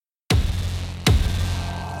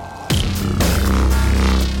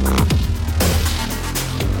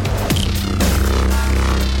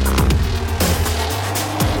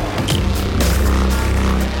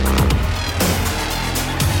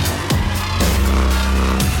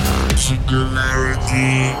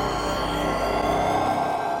Singularity.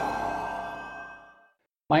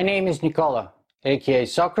 My name is Nicola, aka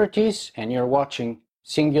Socrates, and you're watching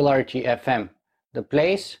Singularity FM, the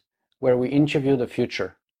place where we interview the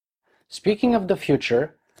future. Speaking of the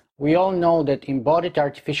future, we all know that embodied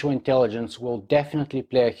artificial intelligence will definitely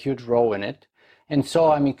play a huge role in it, and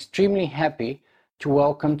so I'm extremely happy to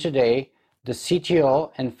welcome today the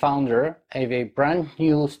CTO and founder of a brand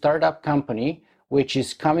new startup company which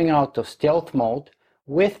is coming out of stealth mode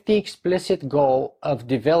with the explicit goal of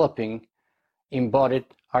developing embodied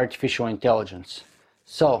artificial intelligence.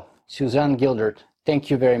 So, Suzanne Gildert, thank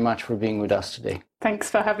you very much for being with us today.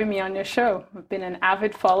 Thanks for having me on your show. I've been an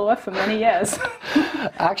avid follower for many years.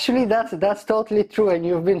 Actually, that's totally true. And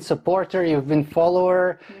you've been supporter, you've been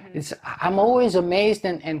follower. I'm always amazed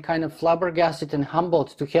and kind of flabbergasted and humbled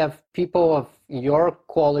to have people of your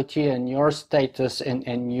quality and your status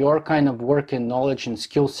and your kind of work and knowledge and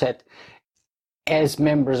skill set as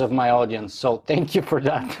members of my audience. So thank you for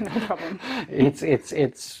that. No problem.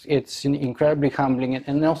 It's incredibly humbling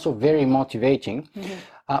and also very motivating.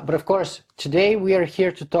 But of course, today we are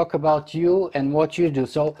here to talk about you and what you do.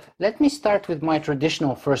 So let me start with my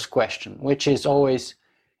traditional first question, which is always,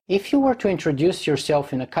 if you were to introduce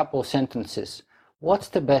yourself in a couple of sentences, what's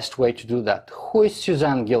the best way to do that? Who is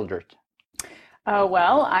Suzanne Gildert?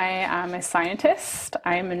 Well, I am a scientist,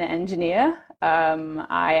 I am an engineer,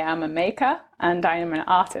 I am a maker, and I am an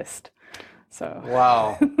artist. So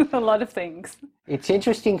wow, a lot of things. It's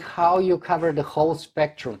interesting how you cover the whole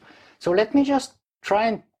spectrum. So let me just try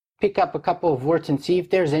and pick up a couple of words and see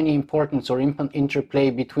if there's any importance or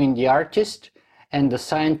interplay between the artist and the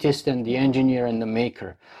scientist and the engineer and the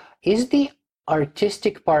maker. Is the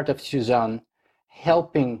artistic part of Suzanne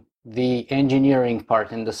helping the engineering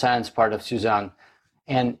part and the science part of Suzanne,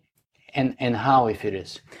 and how, if it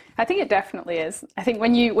is? I think it definitely is. I think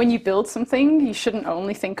when you build something, you shouldn't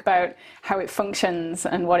only think about how it functions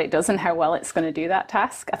and what it does and how well it's going to do that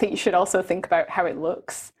task. I think you should also think about how it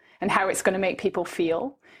looks and how it's going to make people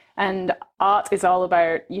feel. And art is all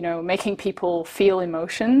about, making people feel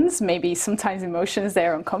emotions, maybe sometimes emotions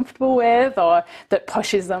they're uncomfortable with or that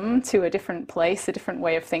pushes them to a different place, a different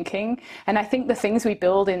way of thinking. And I think the things we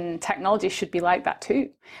build in technology should be like that too.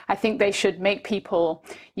 I think they should make people,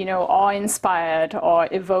 awe-inspired or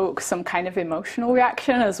evoke some kind of emotional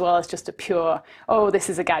reaction as well as just a pure, oh, this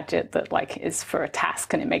is a gadget that is for a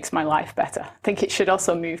task and it makes my life better. I think it should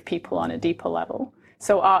also move people on a deeper level.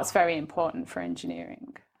 So art's very important for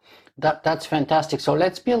engineering. That's fantastic. So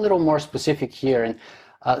let's be a little more specific here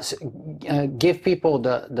and give people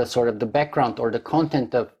the sort of the background or the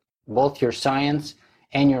content of both your science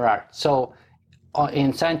and your art. So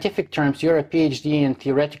in scientific terms, you're a PhD in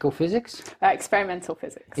theoretical physics? Experimental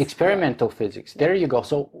physics. Experimental physics. There you go.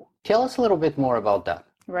 So tell us a little bit more about that.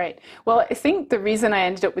 Right. Well, I think the reason I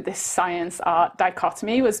ended up with this science-art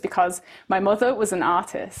dichotomy was because my mother was an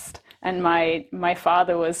artist. And my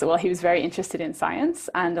father he was very interested in science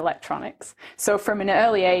and electronics. So from an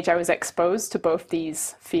early age, I was exposed to both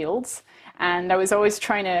these fields. And I was always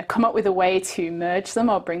trying to come up with a way to merge them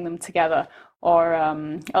or bring them together, or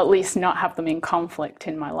at least not have them in conflict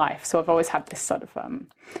in my life. So I've always had this sort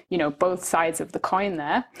of, both sides of the coin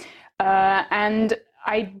there. And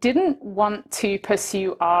I didn't want to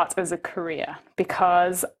pursue art as a career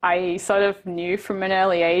because I sort of knew from an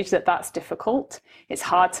early age that that's difficult. It's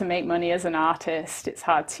hard to make money as an artist. It's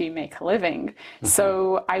hard to make a living. Mm-hmm.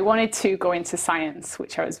 So I wanted to go into science,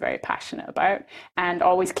 which I was very passionate about, and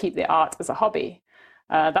always keep the art as a hobby.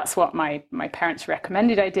 That's what my parents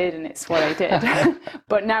recommended I did, and it's what I did.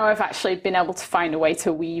 But now I've actually been able to find a way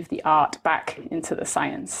to weave the art back into the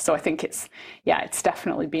science. So I think it's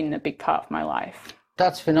definitely been a big part of my life.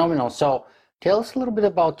 That's phenomenal. So tell us a little bit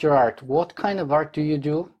about your art. What kind of art do you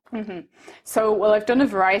do? Mm-hmm. So, I've done a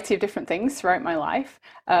variety of different things throughout my life,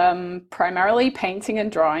 primarily painting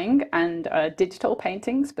and drawing and digital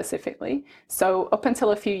painting specifically. So up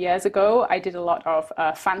until a few years ago, I did a lot of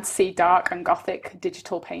fantasy, dark and gothic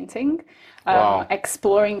digital painting,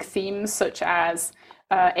 exploring themes such as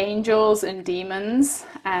angels and demons.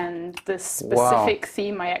 And the specific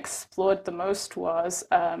theme I explored the most was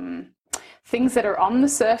things that are on the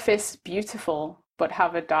surface beautiful, but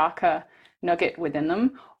have a darker nugget within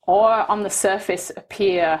them, or on the surface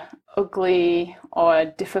appear ugly or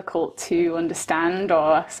difficult to understand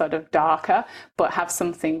or sort of darker, but have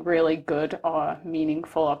something really good or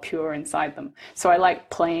meaningful or pure inside them. So I like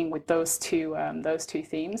playing with those two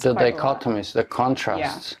themes. The dichotomies, the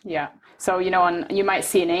contrasts. Yeah. So, you might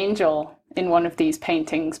see an angel in one of these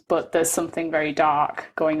paintings, but there's something very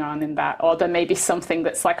dark going on in that, or there may be something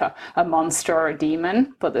that's like a monster or a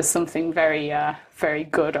demon, but there's something very very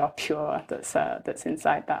good or pure that's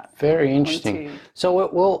inside that. Very interesting. So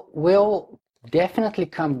we'll definitely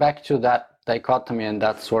come back to that dichotomy and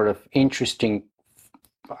that sort of interesting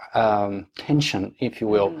tension, if you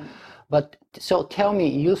will. But so tell me,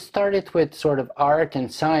 you started with sort of art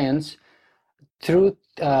and science through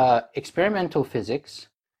experimental physics,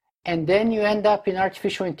 and then you end up in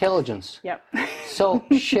artificial intelligence. Yep. So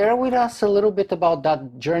share with us a little bit about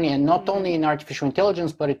that journey, and not only in artificial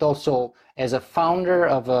intelligence, but it also as a founder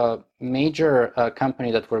of a major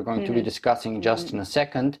company that we're going to be discussing just in a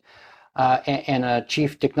second, and a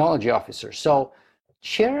chief technology officer. So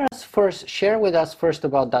share with us first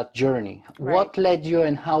about that journey. Right. What led you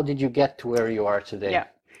and how did you get to where you are today? Yeah.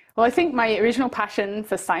 Well, I think my original passion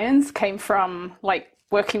for science came from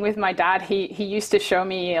working with my dad. He used to show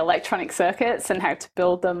me electronic circuits and how to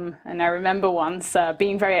build them. And I remember once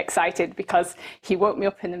being very excited because he woke me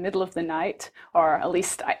up in the middle of the night, or at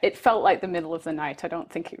least it felt like the middle of the night. I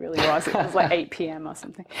don't think it really was. It was like 8 p.m. or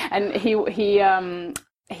something. And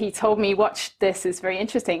he told me, watch this, is very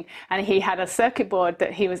interesting. And he had a circuit board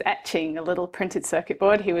that he was etching, a little printed circuit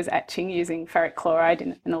board. He was etching using ferric chloride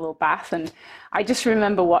in a little bath. And I just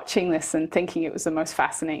remember watching this and thinking it was the most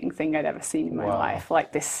fascinating thing I'd ever seen in my life.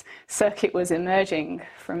 Like, this circuit was emerging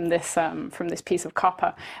from this piece of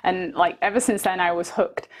copper. And like ever since then I was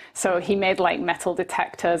hooked. So he made like metal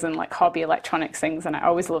detectors and like hobby electronics things. And I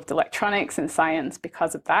always loved electronics and science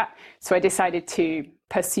because of that. So I decided to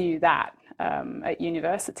pursue that at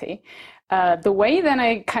university. The way then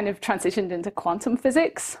I kind of transitioned into quantum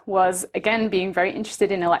physics was, again, being very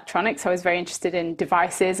interested in electronics. I was very interested in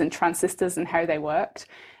devices and transistors and how they worked.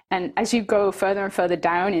 And as you go further and further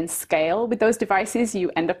down in scale with those devices, you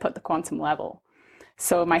end up at the quantum level.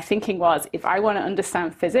 So my thinking was, if I want to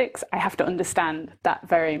understand physics, I have to understand that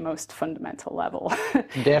very most fundamental level.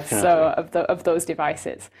 Definitely. So of those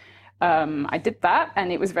devices. I did that,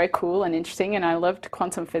 and it was very cool and interesting, and I loved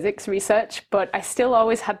quantum physics research, but I still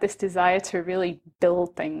always had this desire to really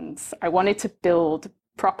build things. I wanted to build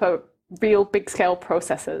proper, real big-scale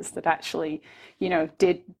processors that actually,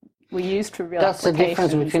 were used for real applications. That's the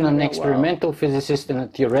difference between an experimental physicist and a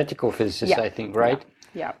theoretical physicist, Yeah. I think, right?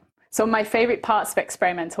 Yeah. So my favorite parts of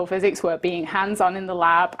experimental physics were being hands-on in the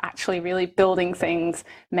lab, actually really building things,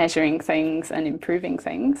 measuring things, and improving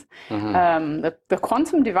things. The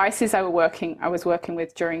quantum devices I was working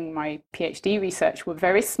with during my PhD research were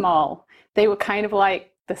very small. They were kind of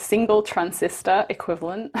like the single transistor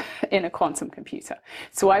equivalent in a quantum computer.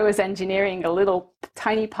 So I was engineering a little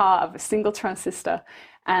tiny part of a single transistor.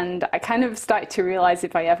 And I kind of started to realize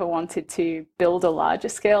if I ever wanted to build a larger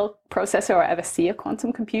scale processor or ever see a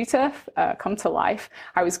quantum computer come to life,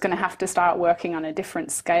 I was going to have to start working on a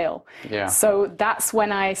different scale. Yeah. So that's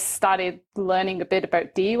when I started learning a bit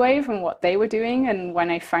about D-Wave and what they were doing. And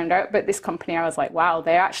when I found out about this company, I was like, wow,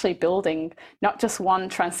 they're actually building not just one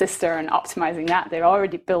transistor and optimizing that. They've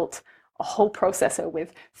already built a whole processor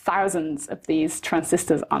with thousands of these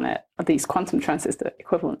transistors on it, these quantum transistor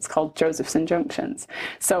equivalents called Josephson junctions.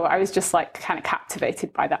 So I was just like kind of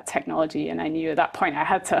captivated by that technology, and I knew at that point I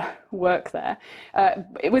had to work there.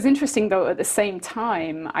 It was interesting though, at the same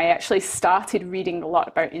time, I actually started reading a lot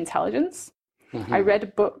about intelligence. I read a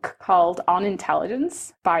book called On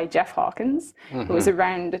Intelligence by Jeff Hawkins. It was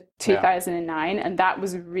around 2009, and that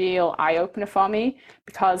was a real eye-opener for me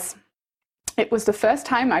because it was the first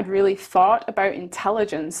time I'd really thought about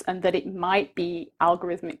intelligence and that it might be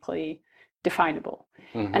algorithmically definable.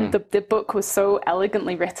 And the book was so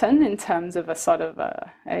elegantly written in terms of a sort of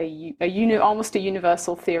almost a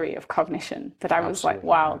universal theory of cognition that I was like,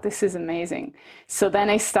 wow, this is amazing. So then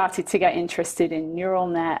I started to get interested in neural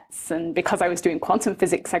nets, and because I was doing quantum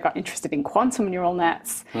physics, I got interested in quantum neural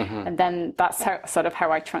nets, and then that's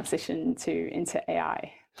how I transitioned into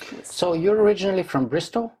AI. So you're originally from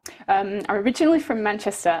Bristol? I'm originally from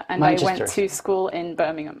Manchester, and I went to school in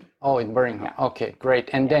Birmingham. Oh, in Birmingham. Yeah. Okay, great.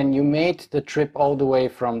 And then you made the trip all the way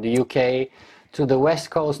from the UK to the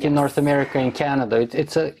West Coast in North America and Canada.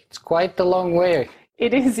 It's quite a long way.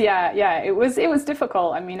 It is, yeah. It was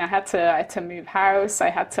difficult. I mean, I had to move house. I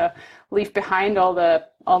had to leave behind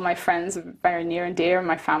all my friends very near and dear, and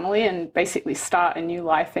my family, and basically start a new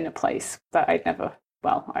life in a place that I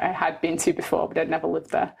had been to before, but I'd never lived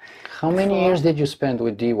there. How many years did you spend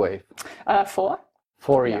with D-Wave? 4.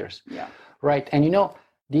 4 years. Yeah. Right. And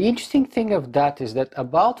the interesting thing of that is that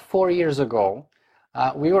about 4 years ago,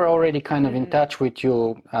 we were already kind of in touch with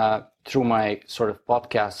you through my sort of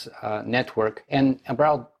podcast network. And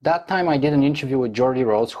about that time, I did an interview with Jordi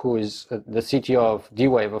Rhodes, who is the CTO of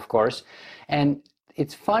D-Wave, of course. And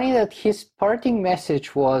it's funny that his parting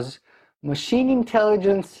message was, machine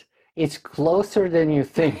intelligence is closer than you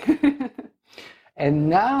think. And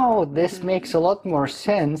now this makes a lot more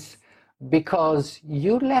sense, because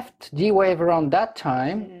you left D-Wave around that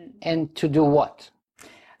time, and to do what?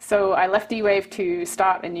 So I left D-Wave to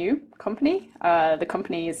start a new company. The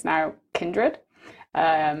company is now Kindred.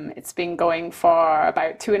 It's been going for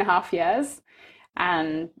about 2.5 years.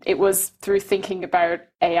 And it was through thinking about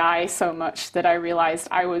AI so much that I realized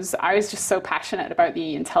I was just so passionate about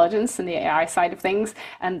the intelligence and the AI side of things.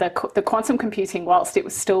 And the quantum computing, whilst it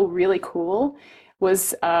was still really cool,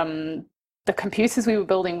 was the computers we were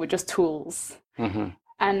building were just tools.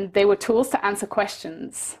 And they were tools to answer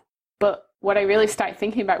questions. But what I really started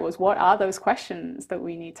thinking about was, what are those questions that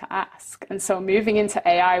we need to ask? And so moving into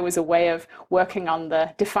AI was a way of working on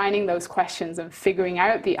defining those questions and figuring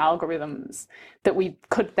out the algorithms that we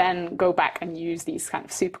could then go back and use these kind of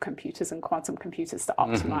supercomputers and quantum computers to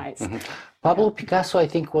optimize. Pablo Picasso, I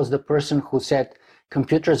think, was the person who said,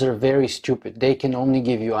 computers are very stupid. They can only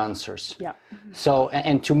give you answers. Yeah. So,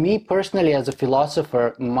 and to me personally, as a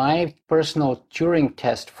philosopher, my personal Turing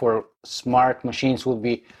test for smart machines would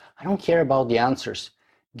be, I don't care about the answers.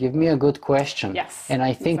 Give me a good question. Yes, and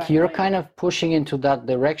I think exactly. you're kind of pushing into that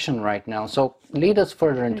direction right now. So lead us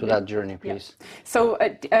further into that journey, please. Yeah. So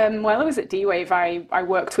while I was at D-Wave, I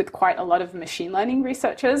worked with quite a lot of machine learning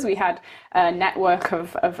researchers. We had a network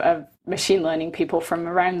of machine learning people from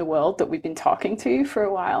around the world that we've been talking to for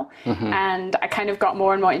a while. And I kind of got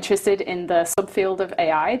more and more interested in the subfield of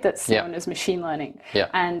AI that's known as machine learning.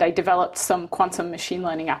 And I developed some quantum machine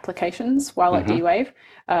learning applications while at D-Wave,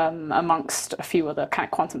 amongst a few other kind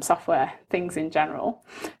of quantum software things in general.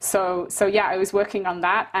 So yeah, I was working on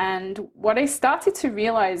that. And what I started to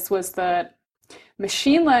realize was that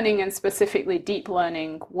machine learning, and specifically deep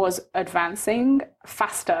learning, was advancing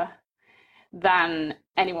faster than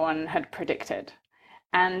anyone had predicted.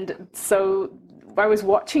 And so I was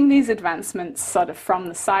watching these advancements sort of from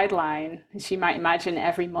the sideline. As you might imagine,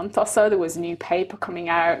 every month or so there was a new paper coming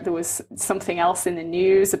out. There was something else in the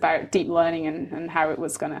news about deep learning and how it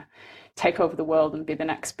was going to take over the world and be the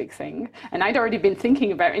next big thing. And I'd already been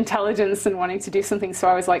thinking about intelligence and wanting to do something. So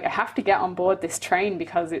I was like, I have to get on board this train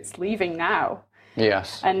because it's leaving now.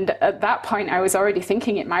 Yes. And at that point, I was already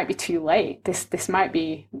thinking it might be too late. This might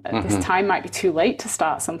be, this time might be too late to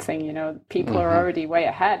start something, you know, people are already way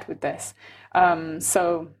ahead with this.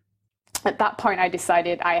 So at that point, I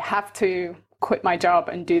decided I have to quit my job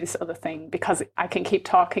and do this other thing, because I can keep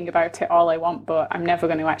talking about it all I want, but I'm never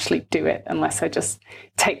going to actually do it unless I just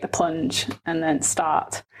take the plunge and then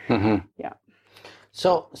start. Yeah.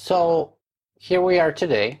 So here we are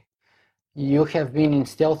today. You have been in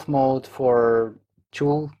stealth mode for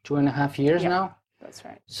 2.5 years now. That's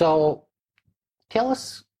right. So tell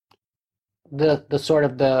us the sort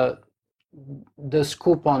of the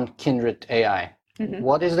scoop on Kindred AI.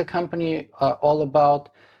 What is the company all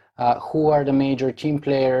about? Who are the major team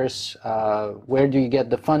players? Where do you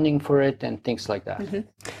get the funding for it, and things like that?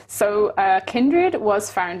 So Kindred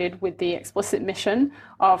was founded with the explicit mission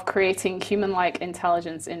of creating human-like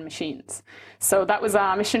intelligence in machines. So that was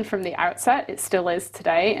our mission from the outset. It still is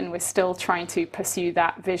today, and we're still trying to pursue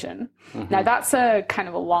that vision. Now that's a kind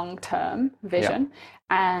of a long-term vision,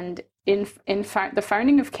 and in fact, the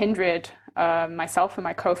founding of Kindred, myself and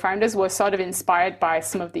my co-founders were sort of inspired by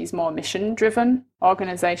some of these more mission-driven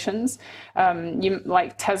organizations.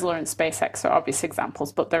 Like Tesla and SpaceX are obvious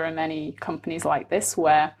examples, but there are many companies like this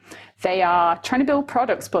where they are trying to build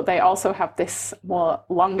products, but they also have this more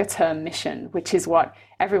longer-term mission, which is what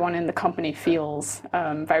everyone in the company feels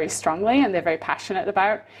very strongly and they're very passionate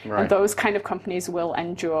about. And those kind of companies will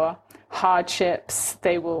endure hardships,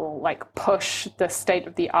 they will like push the state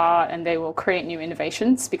of the art, and they will create new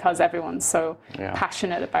innovations because everyone's so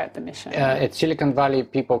passionate about the mission. At Silicon Valley,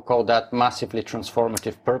 people call that massively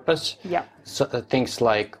transformative purpose. So, things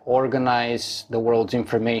like organize the world's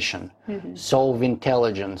information, solve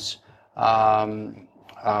intelligence,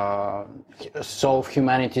 solve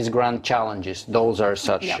humanity's grand challenges. Those are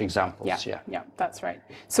such examples. Yeah, that's right.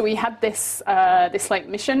 So we had this this like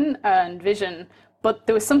mission and vision. But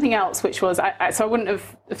there was something else, which was, so I wouldn't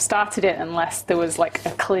have started it unless there was like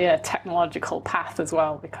a clear technological path as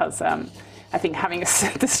well, because I think having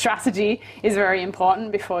the strategy is very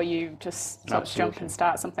important before you just sort of jump and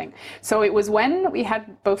start something. So it was when we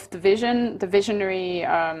had both the vision, the visionary,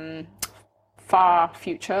 far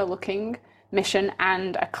future looking mission,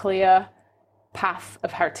 and a clear path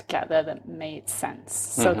of how to get there that made sense.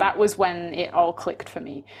 So that was when it all clicked for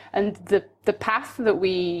me. And the path that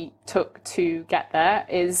we took to get there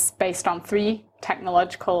is based on three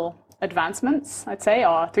technological advancements, I'd say,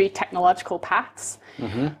 or three technological paths.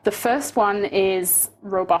 The first one is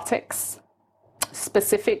robotics,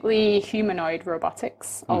 specifically humanoid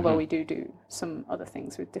robotics, although we do some other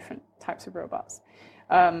things with different types of robots.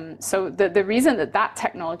 So the reason that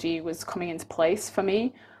technology was coming into place for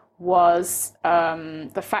me was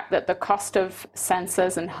the fact that the cost of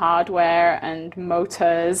sensors and hardware and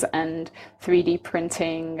motors and 3D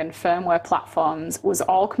printing and firmware platforms was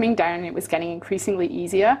all coming down. It was getting increasingly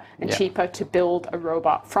easier and cheaper to build a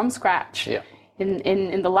robot from scratch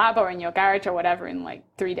in the lab or in your garage or whatever in like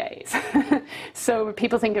 3 days. So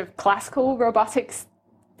people think of classical robotics.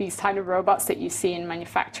 These kind of robots that you see in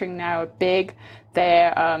manufacturing now are big,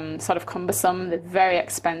 they're sort of cumbersome, they're very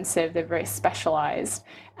expensive, they're very specialized.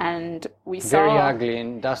 And we saw... Very ugly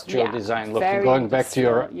industrial design, going back to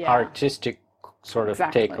your artistic sort of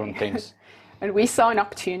take on things. And we saw an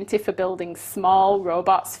opportunity for building small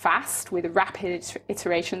robots fast with a rapid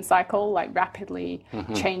iteration cycle, like rapidly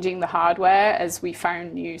changing the hardware as we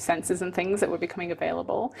found new sensors and things that were becoming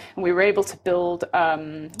available. And we were able to build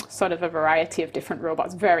sort of a variety of different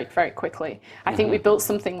robots very, very quickly. I think we built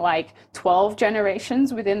something like 12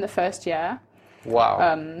 generations within the first year.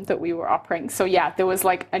 Wow. That we were operating. So yeah, there was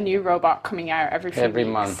like a new robot coming out every few weeks.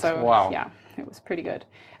 Month. So, wow. Yeah, it was pretty good.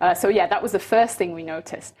 So yeah, that was the first thing we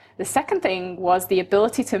noticed. The second thing was the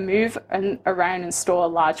ability to move around and store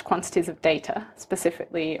large quantities of data,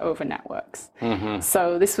 specifically over networks.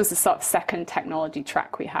 So this was the sort of second technology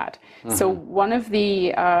track we had. So one of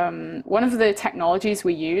the technologies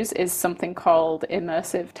we use is something called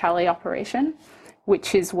immersive teleoperation,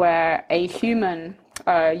 which is where a human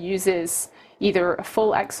uses either a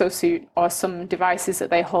full exosuit or some devices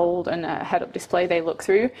that they hold and a head-up display they look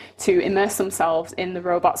through to immerse themselves in the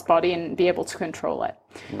robot's body and be able to control it.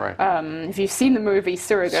 Right. If you've seen the movie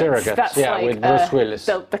Surrogates, that's like with Bruce Willis.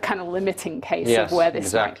 The kind of limiting case of where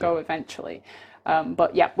this might go eventually.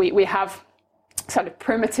 But yeah, we have sort of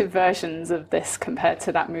primitive versions of this compared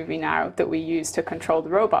to that movie now that we use to control the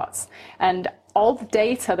robots. And all the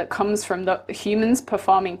data that comes from the humans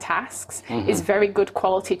performing tasks is very good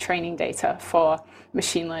quality training data for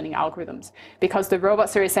machine learning algorithms, because the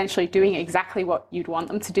robots are essentially doing exactly what you'd want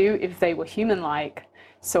them to do if they were human-like.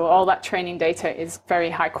 So all that training data is very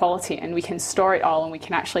high quality, and we can store it all, and we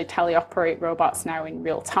can actually teleoperate robots now in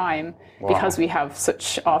real time because we have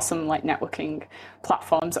such awesome like networking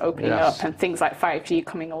platforms opening up and things like 5G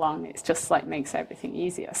coming along. It's just like makes everything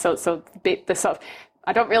easier. So the sort of,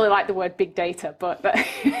 I don't really like the word big data, but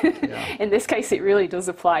in this case it really does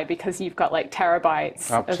apply, because you've got like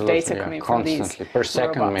terabytes of data coming from these per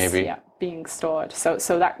second robots, maybe being stored. So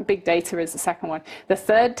that big data is the second one. The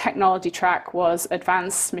third technology track was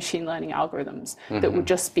advanced machine learning algorithms that were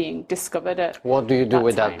just being discovered at What do you do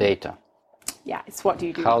with that data? Yeah, it's what do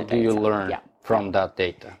you do How with the do data? you learn from that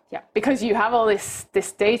data? Yeah, because you have all this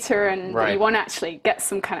data, and you want to actually get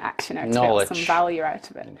some kind of action out of it, some value out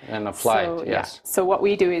of it. And apply it, So what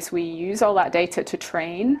we do is we use all that data to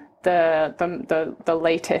train the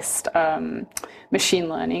latest machine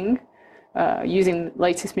learning, using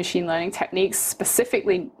latest machine learning techniques,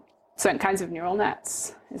 specifically certain kinds of neural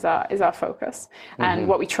nets is our focus. And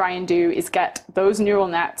what we try and do is get those neural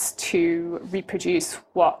nets to reproduce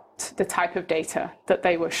the type of data that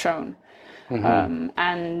they were shown.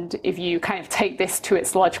 And if you kind of take this to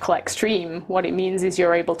its logical extreme, what it means is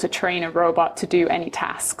you're able to train a robot to do any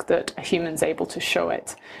task that a human's able to show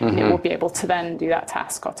it. And it will be able to then do that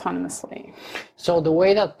task autonomously. So the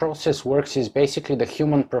way that process works is basically the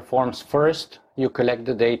human performs first, you collect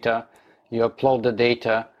the data, you upload the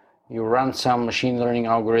data, you run some machine learning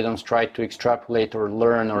algorithms, try to extrapolate or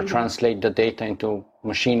learn or translate the data into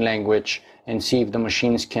machine language and see if the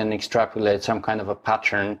machines can extrapolate some kind of a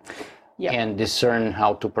pattern and discern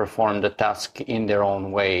how to perform the task in their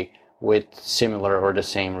own way with similar or the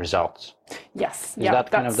same results. Yes. Is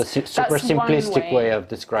that kind of the super simplistic way of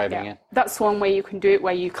describing it? That's one way you can do it,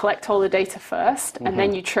 where you collect all the data first and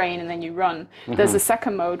then you train and then you run. There's a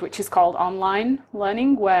second mode, which is called online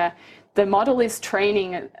learning, where the model is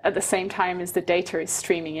training at the same time as the data is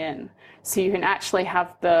streaming in. So you can actually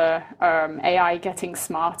have the AI getting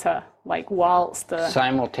smarter, like whilst the...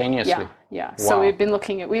 Simultaneously? Yeah. Wow. So we've been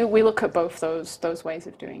looking at, we look at both those ways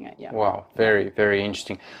of doing it, Wow, very, very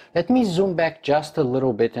interesting. Let me zoom back just a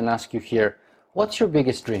little bit and ask you here, what's your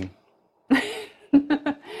biggest dream?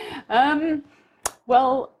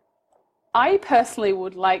 Well, I personally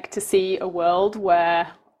would like to see a world where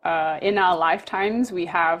in our lifetimes we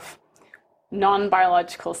have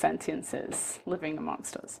non-biological sentiences living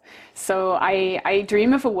amongst us. So I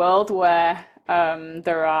dream of a world where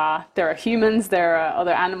there are humans, there are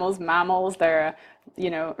other animals, mammals, there are, you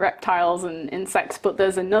know, reptiles and insects, but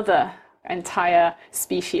there's another entire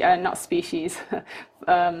species, not species,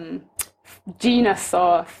 genus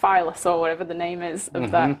or phylus or whatever the name is of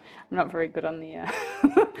that. I'm not very good on the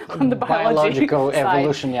on the biological side.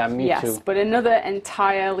 Evolution. Yeah, me yes, too. but another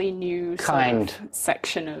entirely new Kind. sort of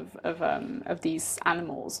section of these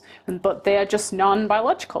animals, but they are just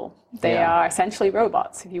non-biological. They are essentially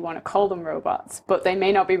robots, if you want to call them robots, but they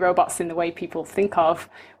may not be robots in the way people think of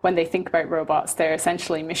when they think about robots. They're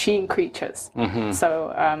essentially machine creatures.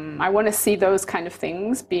 So I want to see those kind of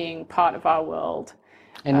things being part of our world.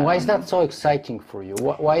 And why is that so exciting for you?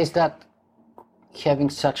 Why is that having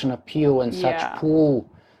such an appeal and such pull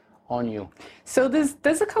on you? So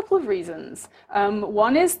there's a couple of reasons.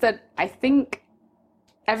 One is that I think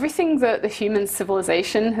everything that the human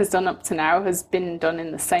civilization has done up to now has been done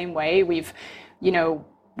in the same way.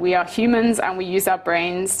 We are humans and we use our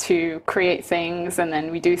brains to create things, and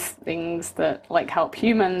then we do things that like help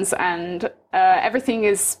humans, and everything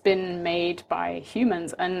has been made by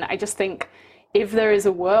humans. And I just think if there is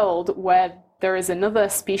a world where there is another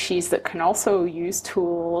species that can also use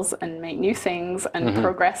tools and make new things and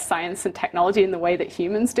progress science and technology in the way that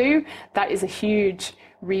humans do, that is a huge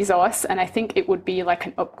resource. And I think it would be like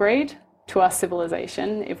an upgrade to our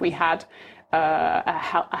civilization if we had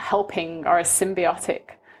a helping or a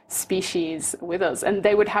symbiotic species with us, and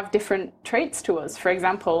they would have different traits to us. For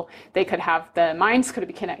example, they could have, their minds could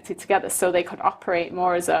be connected together, so they could operate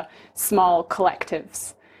more as a small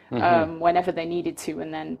collectives whenever they needed to,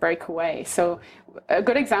 and then break away. So a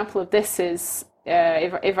good example of this is,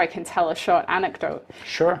 if I can tell a short anecdote.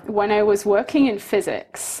 Sure. When I was working in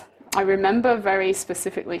physics, I remember very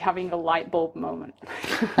specifically having a light bulb moment.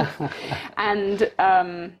 And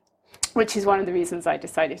which is one of the reasons I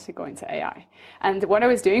decided to go into AI. And what I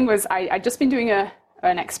was doing was I'd just been doing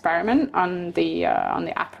an experiment on the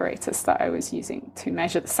apparatus that I was using to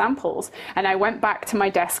measure the samples. And I went back to my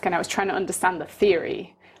desk and I was trying to understand the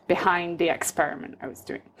theory behind the experiment I was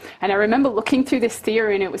doing. And I remember looking through this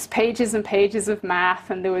theory, and it was pages and pages of math,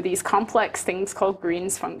 and there were these complex things called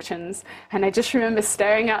Green's functions. And I just remember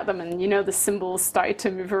staring at them, and the symbols started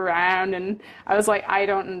to move around, and I was like, I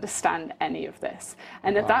don't understand any of this.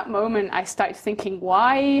 And at that moment, I started thinking,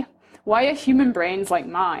 why are human brains like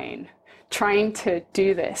mine trying to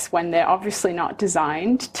do this when they're obviously not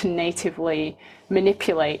designed to natively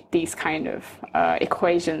manipulate these kind of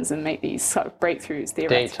equations and make these sort of breakthroughs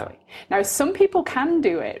theoretically. Data. Now, some people can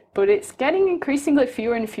do it, but it's getting increasingly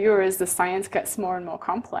fewer and fewer as the science gets more and more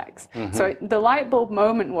complex. So the light bulb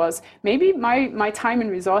moment was, maybe my time and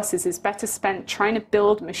resources is better spent trying to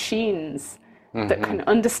build machines that can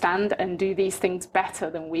understand and do these things better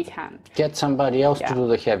than we can. Get somebody else to do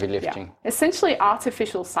the heavy lifting. Yeah. Essentially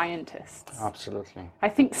artificial scientists. Absolutely. I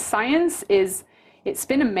think science it's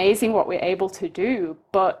been amazing what we're able to do,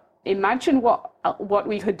 but imagine what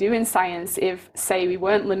we could do in science if, say, we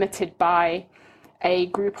weren't limited by a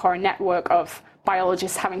group or a network of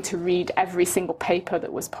biologists having to read every single paper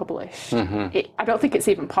that was published. I don't think it's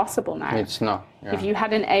even possible now. It's not. Yeah. If you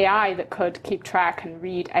had an AI that could keep track and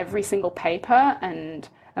read every single paper and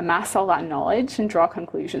amass all that knowledge and draw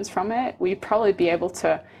conclusions from it, we'd probably be able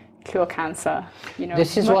to cure cancer.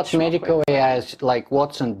 This is what medical AIs like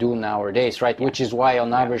Watson do nowadays, right? Which is why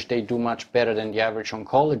on average they do much better than the average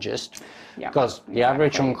oncologist. Because the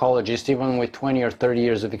average oncologist, even with 20 or 30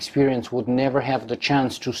 years of experience, would never have the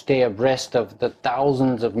chance to stay abreast of the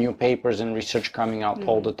thousands of new papers and research coming out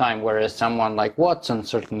all the time, whereas someone like Watson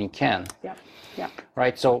certainly can.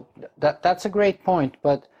 Right, so that's a great point.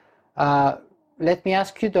 But let me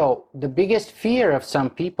ask you though, the biggest fear of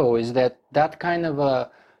some people is that kind of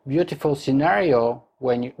a beautiful scenario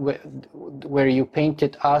where you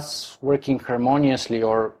painted us working harmoniously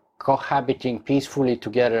or cohabiting peacefully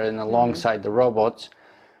together and alongside the robots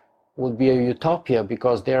would be a utopia,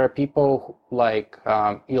 because there are people like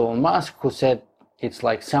Elon Musk who said it's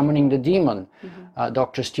like summoning the demon.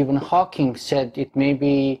 Dr. Stephen Hawking said it may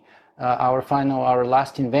be our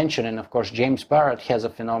last invention, and of course James Barrett has a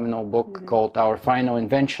phenomenal book called Our Final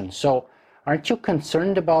Invention. So aren't you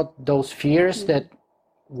concerned about those fears that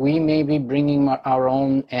we may be bringing our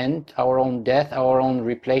own end, our own death, our own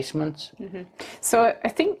replacements? So I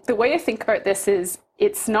think the way I think about this is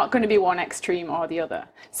it's not going to be one extreme or the other.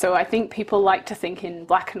 So I think people like to think in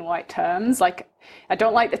black and white terms. Like I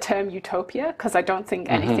don't like the term utopia because I don't think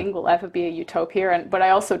anything will ever be a utopia, but I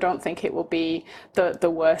also don't think it will be the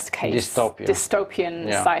worst case dystopian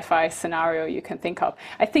sci-fi scenario you can think of.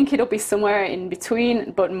 I think it'll be somewhere in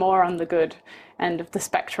between, but more on the good end of the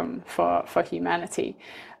spectrum for humanity.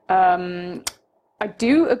 I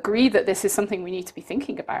do agree that this is something we need to be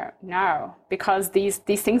thinking about now, because these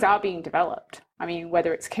things are being developed. I mean,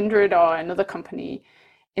 whether it's Kindred or another company,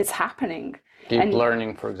 it's happening. Deep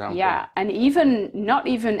learning, for example. Yeah, and not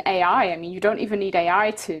even AI. I mean, you don't even need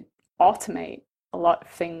AI to automate a lot of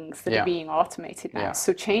things that are being automated now.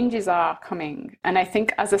 So changes are coming. And I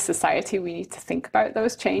think as a society, we need to think about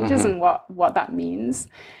those changes and what that means.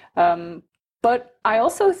 But I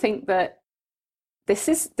also think that this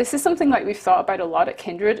is something like we've thought about a lot at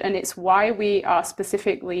Kindred, and it's why we are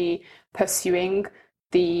specifically pursuing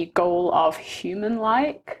the goal of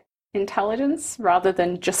human-like intelligence rather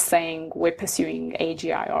than just saying we're pursuing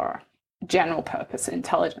AGI or general purpose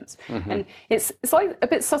intelligence. And it's like a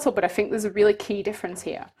bit subtle, but I think there's a really key difference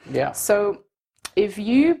here. Yeah. So if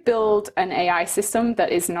you build an AI system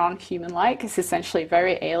that is non-human-like, it's essentially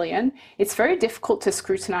very alien, it's very difficult to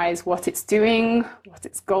scrutinize what it's doing, what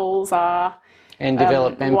its goals are, and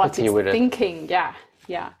develop empathy with it. Thinking, yeah.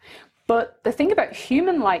 But the thing about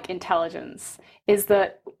human-like intelligence is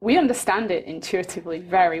that we understand it intuitively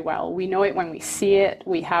very well. We know it when we see it.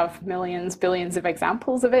 We have millions, billions of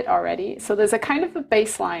examples of it already. So there's a kind of a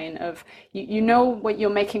baseline of, you know what, you're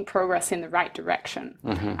making progress in the right direction.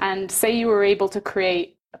 And say you were able to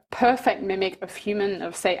create a perfect mimic of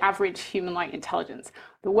say, average human-like intelligence.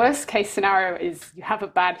 The worst case scenario is you have a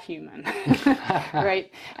bad human,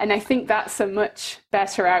 right? And I think that's a much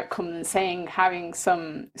better outcome than saying having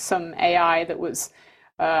some AI that was,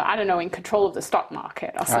 I don't know, in control of the stock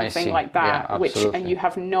market or something like that, and you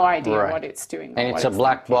have no idea what it's doing. And it's a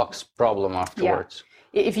black box problem afterwards.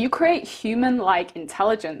 Yeah. If you create human-like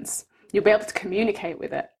intelligence, you'll be able to communicate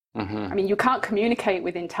with it. I mean, you can't communicate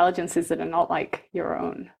with intelligences that are not like your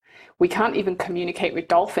own. We can't even communicate with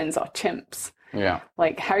dolphins or chimps. Yeah.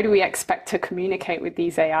 Like, how do we expect to communicate with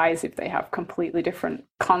these AIs if they have completely different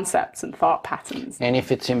concepts and thought patterns? And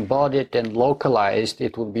if it's embodied and localized,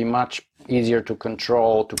 it would be much easier to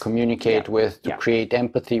control, to communicate with, to create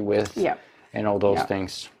empathy with, and all those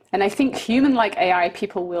things. And I think human-like AI,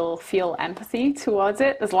 people will feel empathy towards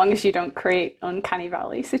it as long as you don't create uncanny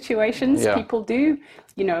valley situations. People do,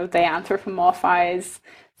 you know, they anthropomorphize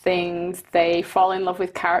things, they fall in love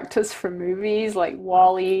with characters from movies like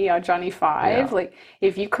WALL-E or Johnny Five. Like,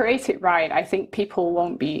 if you create it right, I think people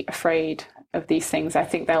won't be afraid of these things. I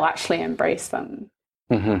think they'll actually embrace them.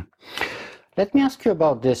 Let me ask you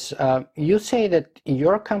about this. You say that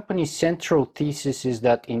your company's central thesis is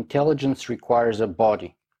that intelligence requires a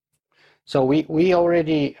body. So we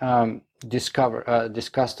already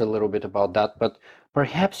discussed a little bit about that, but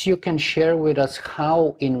perhaps you can share with us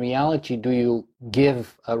how in reality do you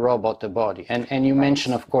give a robot a body? And you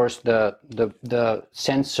mentioned, of course, the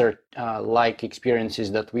sensor like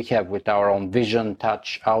experiences that we have with our own vision,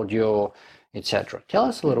 touch, audio, etc. Tell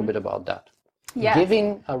us a little bit about that.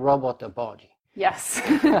 Giving a robot a body. Yes.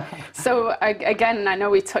 So again, I know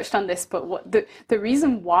we touched on this, but the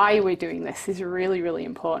reason why we're doing this is really, really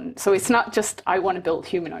important. So it's not just, I want to build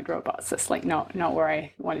humanoid robots. That's like not where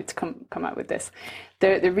I wanted to come out with this.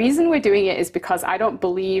 The reason we're doing it is because I don't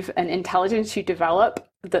believe an intelligence you develop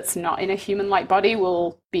that's not in a human-like body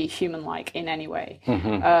will be human-like in any way.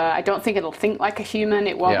 I don't think it'll think like a human.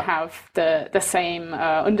 It won't have the same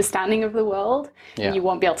understanding of the world, and you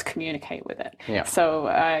won't be able to communicate with it.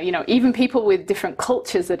 So, you know, even people with different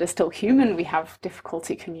cultures that are still human, we have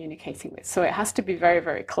difficulty communicating with. So it has to be very,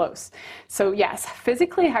 very close. So yes,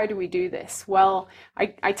 physically, how do we do this? Well,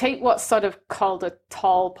 I take what's sort of called a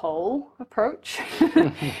tall pole approach.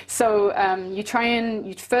 So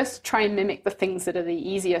you first try and mimic the things that are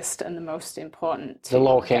the easiest and the most important. The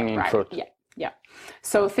low-hanging fruit. Yeah.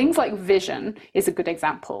 So things like vision is a good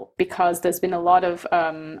example, because there's been a lot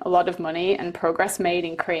of money and progress made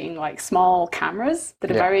in creating like small cameras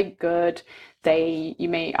that are very good. You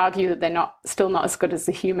may argue that they're still not as good as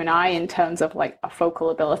the human eye in terms of like our focal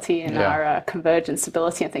ability and our convergence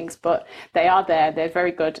ability and things, but they are there. They're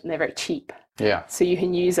very good and they're very cheap. So you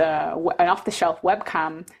can use an off-the-shelf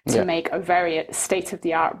webcam to make a very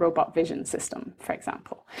state-of-the-art robot vision system, for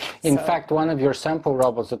example. In fact, one of your sample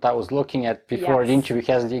robots that I was looking at before the interview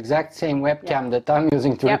has the exact same webcam that I'm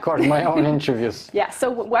using to record my own interviews.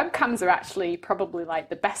 So webcams are actually probably like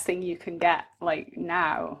the best thing you can get like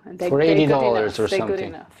now. And for $80 or something. They're good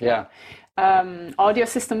enough. Audio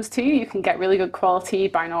systems too, you can get really good quality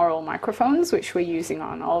binaural microphones, which we're using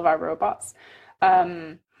on all of our robots.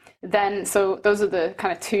 Then, so those are the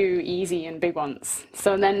kind of two easy and big ones.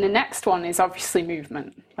 So then the next one is obviously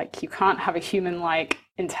movement. Like you can't have a human-like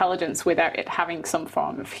intelligence without it having some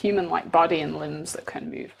form of human-like body and limbs that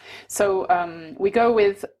can move. So we go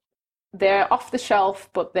with, they're off the shelf,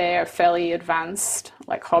 but they're fairly advanced,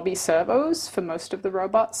 like hobby servos for most of the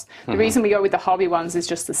robots. The reason we go with the hobby ones is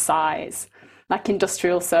just the size. Like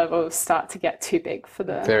industrial servos start to get too big for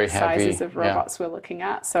the sizes of robots we're looking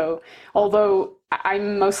at. So although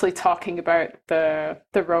I'm mostly talking about the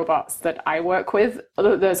robots that I work with,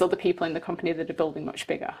 there's other people in the company that are building much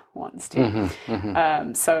bigger ones too.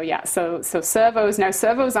 So servos, now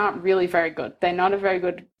servos aren't really very good. They're not a very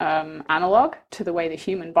good analog to the way the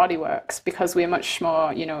human body works, because we're much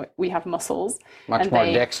more, we have muscles. Much more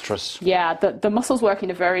dexterous. Yeah, the muscles work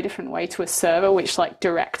in a very different way to a servo, which like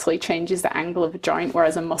directly changes the angle of a joint,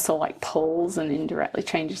 whereas a muscle like pulls and indirectly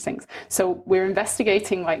changes things. So we're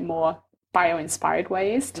investigating like more bio-inspired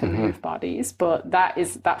ways to move bodies, but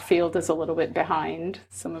that field is a little bit behind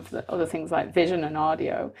some of the other things like vision and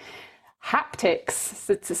audio. Haptics,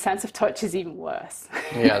 the sense of touch is even worse.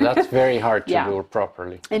 Yeah, that's very hard to do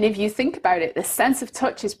properly. And if you think about it, the sense of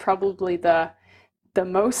touch is probably the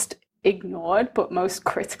most ignored but most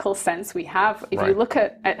critical sense we have. If you look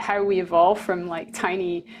at how we evolved from like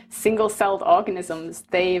tiny single-celled organisms,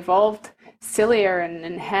 they evolved cilia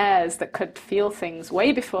and hairs that could feel things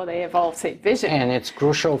way before they evolved, say, vision. And it's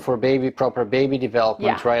crucial for proper baby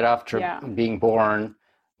development right after being born.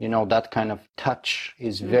 That kind of touch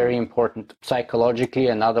is very important psychologically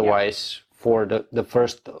and otherwise for the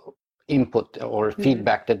first input or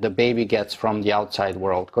feedback that the baby gets from the outside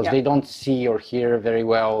world, because they don't see or hear very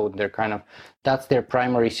well. They're that's their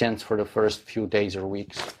primary sense for the first few days or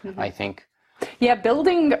weeks, I think. Yeah,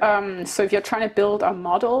 building, so if you're trying to build a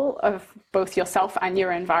model of both yourself and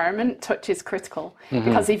your environment, touch is critical.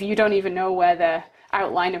 Because if you don't even know where the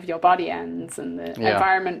outline of your body ends and the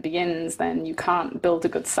environment begins, then you can't build a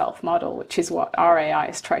good self model, which is what our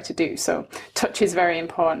AIs try to do. So touch is very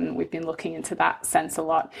important. We've been looking into that sense a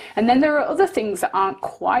lot. And then there are other things that aren't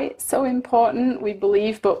quite so important, we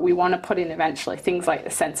believe, but we want to put in eventually, things like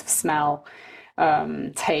the sense of smell,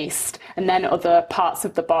 taste, and then other parts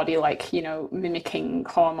of the body, like mimicking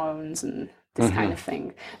hormones and this kind of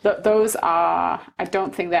thing. Those are, I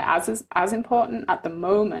don't think they're as important at the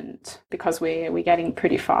moment, because we're getting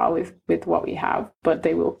pretty far with what we have, but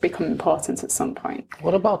they will become important at some point.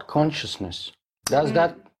 What about consciousness?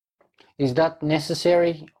 Is that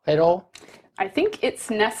necessary at all? I think it's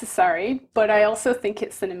necessary, but I also think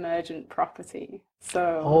it's an emergent property.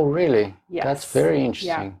 So, oh, really? Yes. That's very interesting.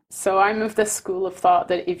 Yeah. So I'm of the school of thought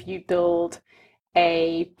that if you build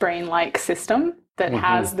a brain-like system that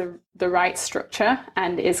has the right structure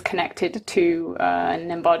and is connected to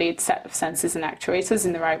an embodied set of senses and actuators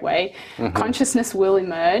in the right way, consciousness will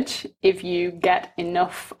emerge if you get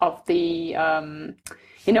enough of the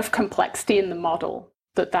enough complexity in the model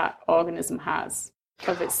that organism has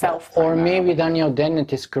of itself. Or maybe Daniel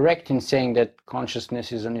Dennett is correct in saying that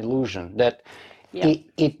consciousness is an illusion, that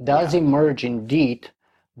it does emerge indeed,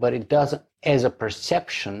 but it does as a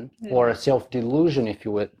perception or a self-delusion, if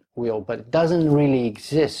you will, but it doesn't really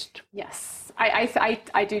exist. Yes,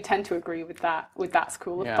 I do tend to agree with that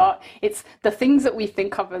school of thought. It's the things that we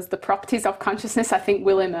think of as the properties of consciousness, I think,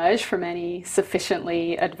 will emerge from any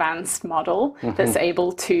sufficiently advanced model that's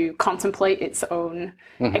able to contemplate its own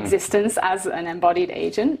existence as an embodied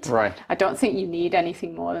agent. Right. I don't think you need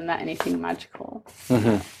anything more than that, anything magical.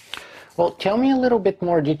 Well, tell me a little bit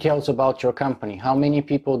more details about your company. How many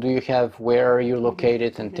people do you have? Where are you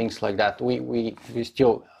located, and things like that? We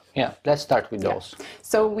still, let's start with those.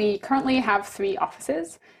 So we currently have 3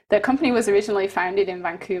 offices. The company was originally founded in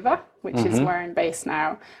Vancouver, which is where I'm based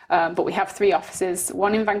now. But we have 3 offices,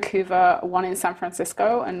 one in Vancouver, one in San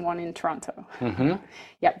Francisco, and one in Toronto.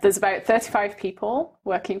 Yeah, there's about 35 people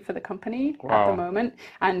working for the company at the moment,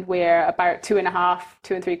 and we're about 2.5,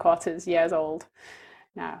 2 3/4 years old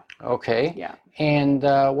now. Okay. Yeah. And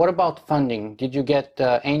what about funding? Did you get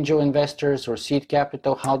angel investors or seed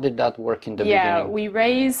capital? How did that work in the beginning? Yeah, we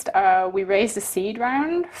raised a seed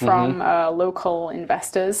round from local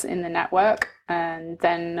investors in the network, and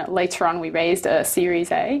then later on we raised a Series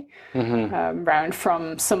A round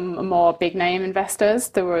from some more big name investors.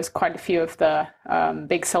 There was quite a few of the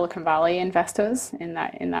big Silicon Valley investors in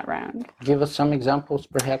that round. Give us some examples,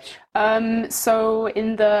 perhaps. So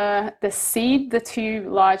in the seed, the 2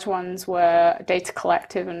 large ones were Data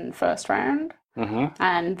Collective and First Round.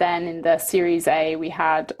 And then in the Series A, we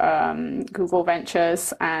had Google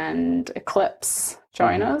Ventures and Eclipse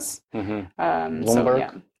join us.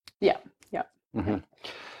 Bloomberg. So, yeah.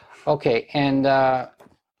 Okay, and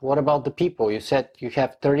what about the people? You said you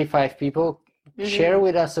have 35 people. Share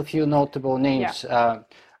with us a few notable names.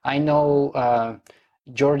 I know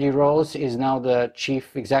Geordie Rose is now the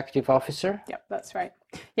Chief Executive Officer. Yep, that's right.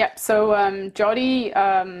 Yep. So Geordie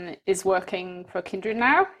is working for Kindred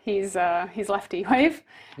now. He's left eWave.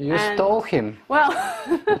 You stole him. Well,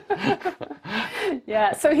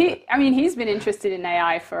 yeah. So he's been interested in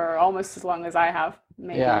AI for almost as long as I have,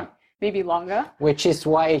 maybe longer. Which is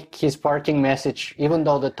why his parting message, even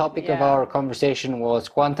though the topic of our conversation was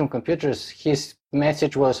quantum computers, his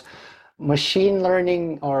message was machine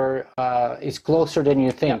learning is closer than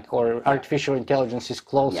you think, or artificial intelligence is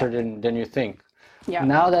closer than you think. Yeah.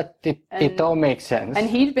 Now that it all makes sense. And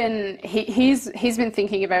he's been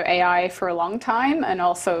thinking about AI for a long time, and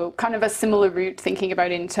also kind of a similar route, thinking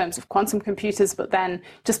about it in terms of quantum computers, but then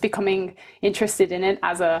just becoming interested in it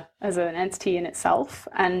as an entity in itself.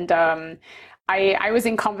 And I was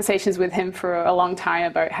in conversations with him for a long time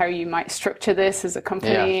about how you might structure this as a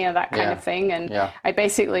company and that kind of thing. And I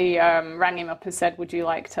basically rang him up and said, would you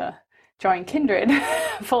like to join Kindred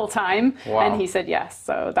full time? Wow. And he said yes.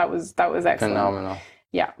 So that was excellent. Phenomenal.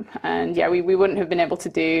 Yeah. And we wouldn't have been able to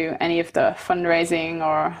do any of the fundraising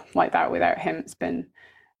or like that without him. It's been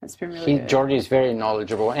really good. Geordie is very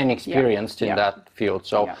knowledgeable and experienced in that field.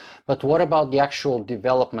 So, but what about the actual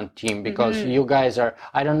development team? Because you guys are,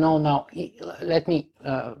 I don't know now, let me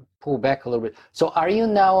pull back a little bit. So are you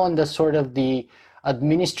now on the sort of the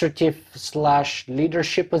administrative /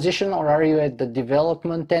 leadership position, or are you at the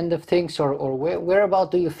development end of things, or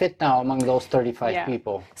whereabout do you fit now among those 35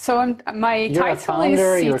 people? So my you're title a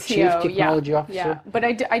founder, is CTO, you're Chief Technology Officer. Yeah, but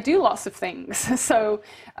I do lots of things. So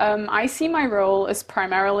I see my role as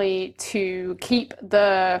primarily to keep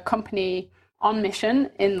the company on mission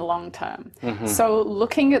in the long term. So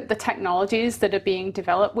looking at the technologies that are being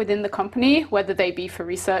developed within the company, whether they be for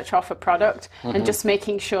research or for product, and just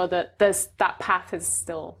making sure that that path is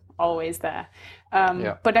still always there.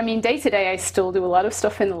 But I mean, day to day, I still do a lot of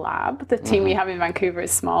stuff in the lab. The team we have in Vancouver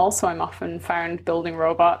is small, so I'm often found building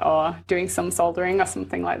robot or doing some soldering or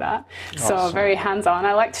something like that. Awesome. So very hands-on.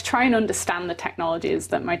 I like to try and understand the technologies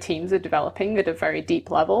that my teams are developing at a very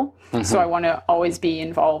deep level. So I want to always be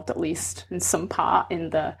involved, at least in some part, in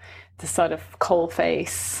the sort of coal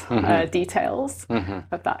face details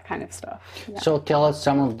of that kind of stuff. Yeah. So tell us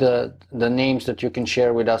some of the names that you can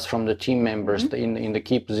share with us from the team members in the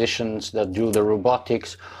key positions that do the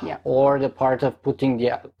robotics, or the part of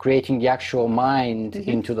creating the actual mind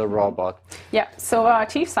into the robot. Yeah, so our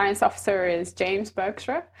Chief Science Officer is James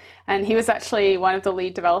Bergstra, and he was actually one of the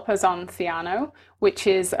lead developers on Theano, which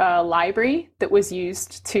is a library that was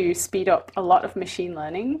used to speed up a lot of machine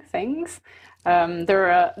learning things.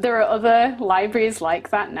 There are other libraries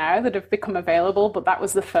like that now that have become available, but that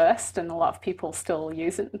was the first, and a lot of people still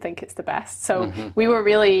use it and think it's the best. So we were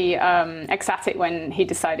really ecstatic when he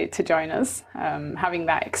decided to join us. Having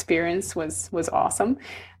that experience was awesome.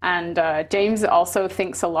 And James also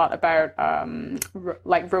thinks a lot about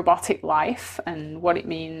like robotic life and what it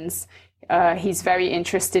means. He's very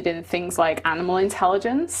interested in things like animal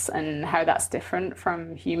intelligence and how that's different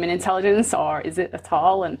from human intelligence, or is it at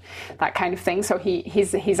all, and that kind of thing. So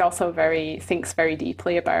he's also thinks very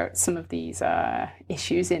deeply about some of these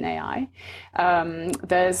issues in AI.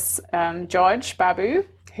 There's George Babu,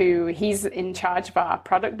 who he's in charge of our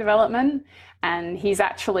product development, and he's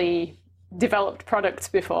actually developed products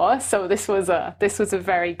before, so this was a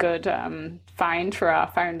very good find for our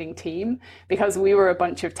founding team, because we were a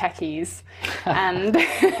bunch of techies, and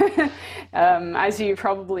as you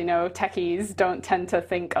probably know, techies don't tend to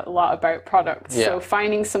think a lot about products. So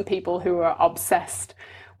finding some people who are obsessed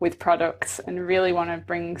with products and really want to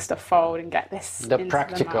bring stuff forward and get this into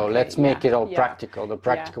practical. The Let's make it all practical. The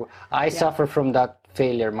practical. I suffer from that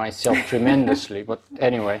failure myself tremendously, but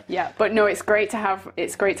anyway. Yeah, but no, it's great to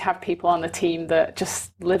have people on the team that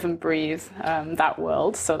just live and breathe that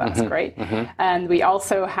world. So that's great. And we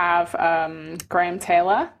also have Graham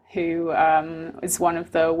Taylor, who is one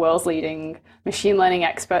of the world's leading machine learning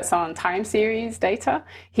experts on time series data.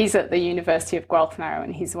 He's at the University of Guelph now,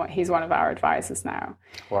 and he's one of our advisors now.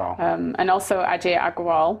 Wow. And also Ajay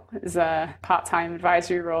Agrawal is a part-time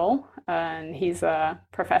advisory role, and he's a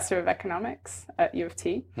professor of economics at U of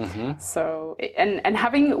T. So,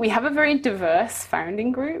 we have a very diverse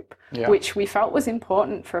founding group, which we felt was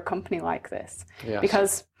important for a company like this,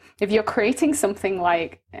 because if you're creating something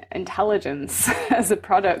like intelligence as a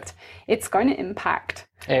product, it's going to impact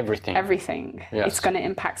everything. Yes. It's going to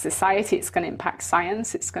impact society, it's going to impact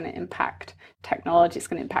science, it's going to impact technology, it's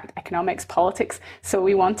going to impact economics, politics. So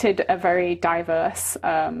we wanted a very diverse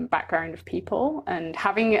background of people, and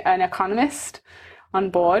having an economist on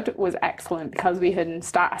board was excellent because we could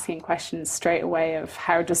start asking questions straight away of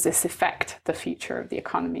how does this affect the future of the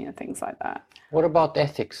economy and things like that. What about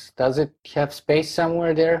ethics? Does it have space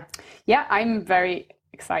somewhere there? Yeah, I'm very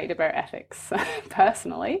excited about ethics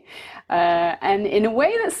personally, and in a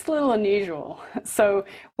way that's a little unusual. So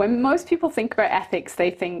when most people think about ethics,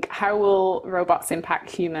 they think, how will robots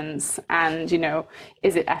impact humans? And,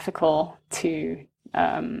 is it ethical to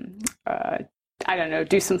I don't know,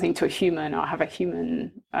 do something to a human or have a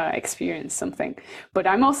human experience something. But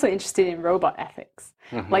I'm also interested in robot ethics.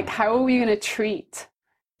 Like, how are we going to treat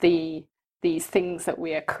these things that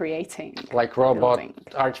we are creating? Like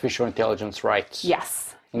artificial intelligence rights.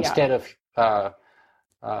 Yes. Instead of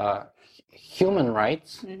human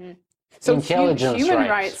rights. So intelligence human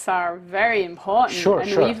rights are very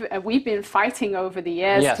important, we've been fighting over the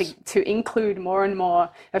years to include more and more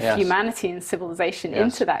of humanity and civilization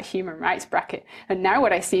into that human rights bracket. And now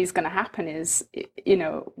what I see is going to happen is,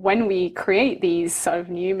 when we create these sort of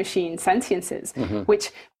new machine sentiences,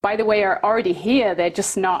 which, by the way, are already here, they're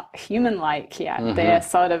just not human-like yet. They're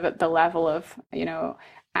sort of at the level of,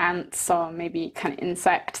 ants or maybe kind of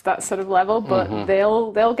insect, that sort of level, but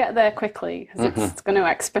they'll get there quickly because it's going to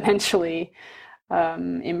exponentially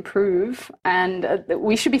improve. And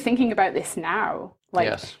we should be thinking about this now.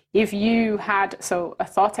 Like, if you had, a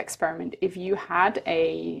thought experiment, if you had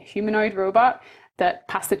a humanoid robot that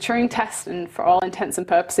passed the Turing test and for all intents and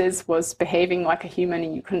purposes was behaving like a human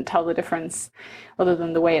and you couldn't tell the difference other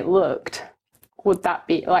than the way it looked, would that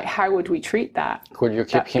be, like, how would we treat that? Could you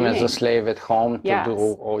keep him as a slave at home to do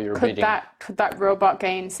all your bidding? Could that robot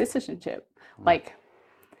gain citizenship? Like,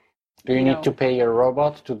 do you need to pay your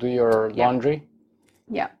robot to do your laundry?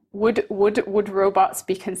 Yeah. Would robots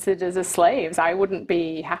be considered as slaves? I wouldn't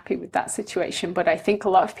be happy with that situation, but I think a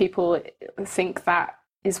lot of people think that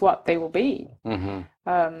is what they will be.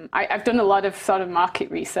 I've done a lot of sort of market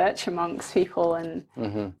research amongst people, and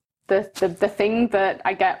the thing that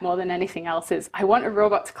I get more than anything else is I want a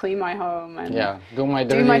robot to clean my home and do my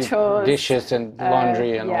dirty chores, dishes and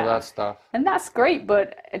laundry and all that stuff. And that's great,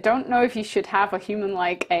 but I don't know if you should have a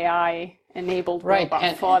human-like AI enabled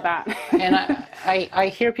robot for that. And I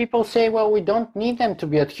hear people say, well, we don't need them to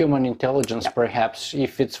be at human intelligence, perhaps,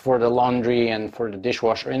 if it's for the laundry and for the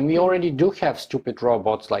dishwasher. And we already do have stupid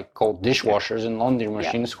robots called dishwashers and laundry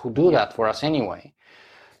machines who do that for us anyway.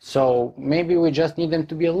 So maybe we just need them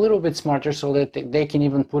to be a little bit smarter so that they can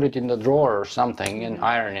even put it in the drawer or something and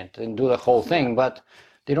iron it and do the whole thing. But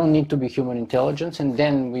they don't need to be human intelligence, and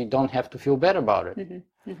then we don't have to feel bad about it.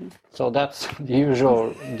 So that's the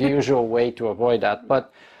usual way to avoid that.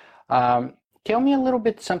 But tell me a little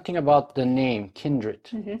bit something about the name Kindred,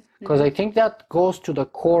 because I think that goes to the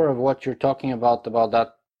core of what you're talking about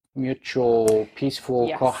that mutual,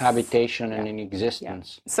 peaceful cohabitation and in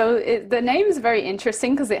existence. So the name is very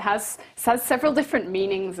interesting because it has several different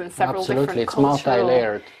meanings and several different cultural,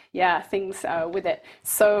 multi-layered. Things with it.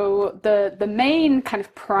 So the main kind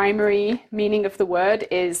of primary meaning of the word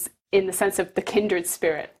is in the sense of the kindred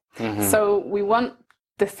spirit. So we want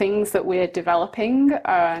the things that we're developing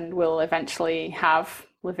and will eventually have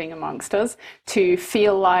living amongst us to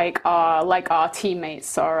feel like our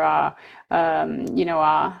teammates or our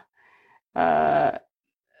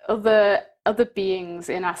other beings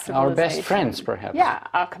in our civilization. Our best friends, perhaps. Yeah,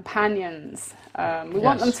 our companions. We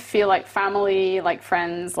want them to feel like family, like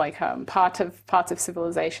friends, like part of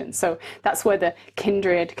civilization. So that's where the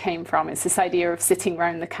kindred came from. It's this idea of sitting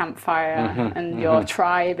around the campfire, and your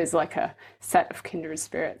tribe is like a set of kindred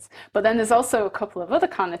spirits. But then there's also a couple of other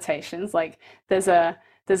connotations. Like there's a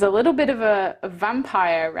little bit of a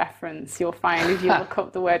vampire reference you'll find if you look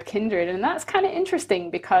up the word kindred, and that's kind of interesting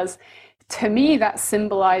because to me that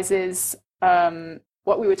symbolizes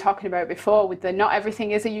what we were talking about before with the not everything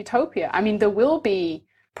is a utopia. I mean, there will be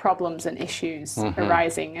problems and issues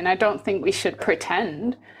arising, and I don't think we should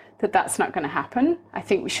pretend that that's not going to happen. I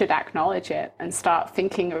think we should acknowledge it and start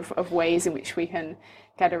thinking of ways in which we can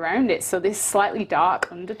get around it. So this slightly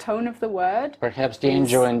dark undertone of the word. Perhaps the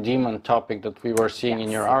angel and demon topic that we were seeing in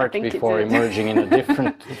your art before emerging in a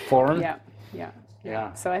different form.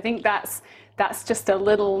 Yeah. So I think that's just a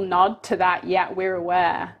little nod to that. Yeah, we're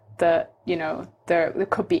aware that, there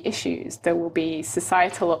could be issues. There will be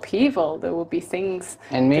societal upheaval. There will be things.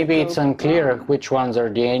 And maybe it's unclear which ones are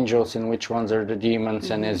the angels and which ones are the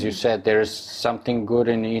demons. And as you said, there's something good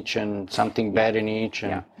in each and something bad in each.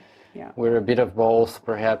 And we're a bit of both,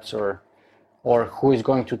 perhaps, or who is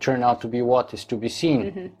going to turn out to be what is to be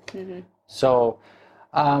seen. So,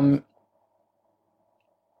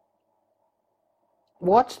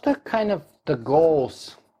 what's the kind of the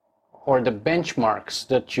goals or the benchmarks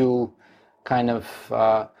that you kind of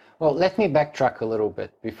Well, let me backtrack a little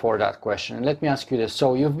bit before that question. And let me ask you this.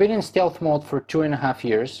 So you've been in stealth mode for 2.5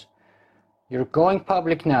 years. You're going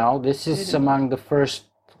public now. This is among the first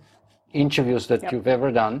interviews that you've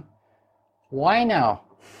ever done. Why now?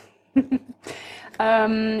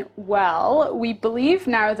 Well, we believe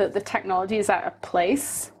now that the technology is at a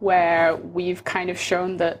place where we've kind of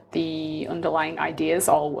shown that the underlying ideas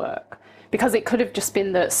all work. Because it could have just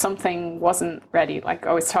been that something wasn't ready. Like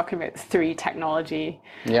I was talking about 3 technology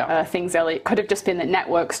things earlier. It could have just been that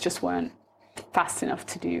networks just weren't fast enough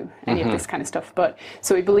to do any of this kind of stuff. But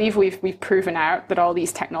so we believe we've proven out that all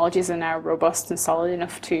these technologies are now robust and solid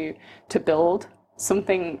enough to build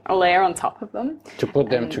something, a layer on top of them. To put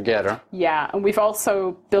them together. Yeah, and we've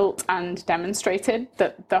also built and demonstrated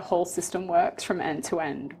that the whole system works from end to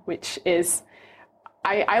end, which is,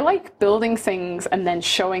 I like building things and then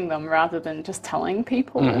showing them rather than just telling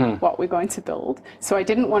people what we're going to build. So I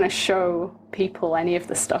didn't want to show people any of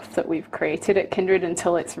the stuff that we've created at Kindred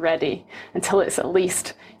until it's ready, until it's at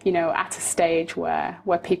least, at a stage where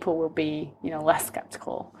people will be, less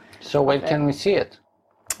skeptical. So when can we see it?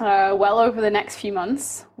 Well, over the next few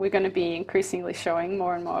months, we're going to be increasingly showing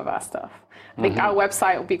more and more of our stuff. I think our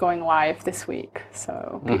website will be going live this week,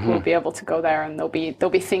 so people will be able to go there, and there'll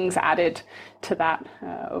be things added to that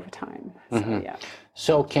over time. So, yeah.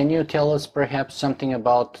 So can you tell us perhaps something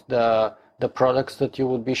about the products that you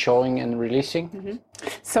would be showing and releasing?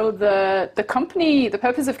 So the company, the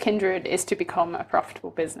purpose of Kindred is to become a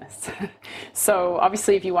profitable business. So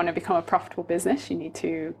obviously, if you want to become a profitable business, you need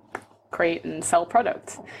to create and sell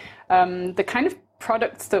products. The kind of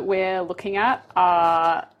products that we're looking at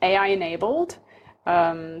are AI enabled.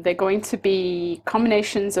 They're going to be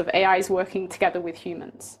combinations of AIs working together with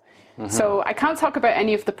humans. So I can't talk about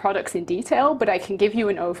any of the products in detail, but I can give you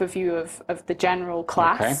an overview of the general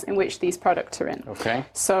class in which these products are in.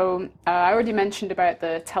 So I already mentioned about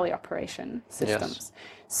the teleoperation systems. Yes.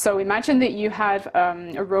 So imagine that you have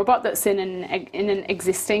a robot that's in an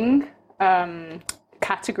existing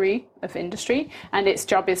category of industry, and its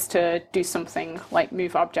job is to do something like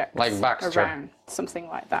move objects around, something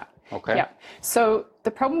like that. Yeah. So the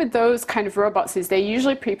problem with those kind of robots is they're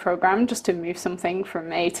usually pre-programmed just to move something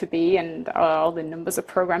from A to B, and all the numbers are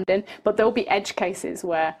programmed in. But there'll be edge cases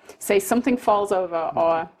where, say, something falls over,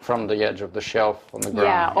 or from the edge of the shelf on the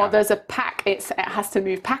ground. Or there's a pack. It has to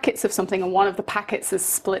move packets of something, and one of the packets is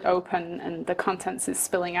split open, and the contents is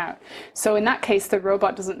spilling out. So in that case, the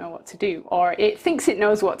robot doesn't know what to do, or it thinks it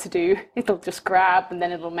knows what to do. It'll just grab, and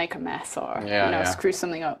then it'll make a mess, or screw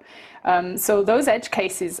something up. So those edge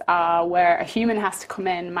cases are where a human has to come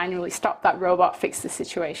in, manually stop that robot, fix the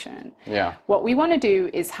situation. What we want to do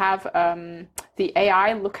is have the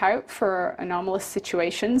AI look out for anomalous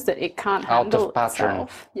situations that it can't handle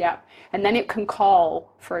itself. And then it can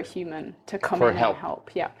call for a human to come in and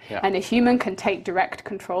help. And a human can take direct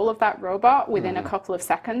control of that robot within a couple of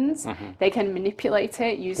seconds. They can manipulate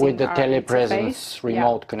it using with the our telepresence interface.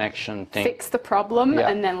 remote connection thing. Fix the problem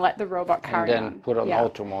and then let the robot carry on. And then put on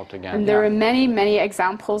auto mode again. And there are many, many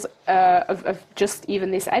examples of just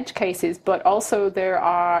even these edge cases, but also there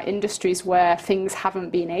are industries where things haven't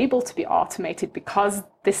been able to be automated because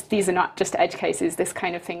these are not just edge cases. This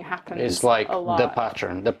kind of thing happens It's like a lot. the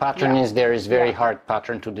pattern. The pattern is very hard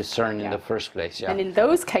pattern to discern in the first place. And in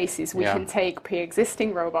those cases, we can take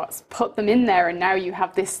pre-existing robots, put them in there, and now you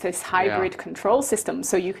have this hybrid control system.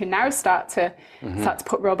 So you can now start to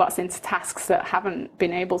put robots into tasks that haven't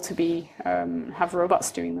been able to be have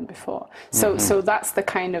robots doing them before. So that's the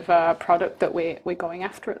kind of product that we're going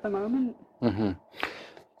after at the moment.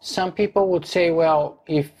 Some people would say, well,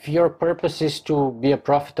 if your purpose is to be a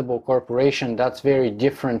profitable corporation, that's very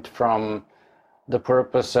different from the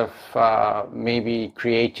purpose of maybe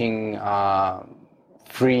creating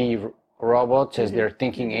free robots as their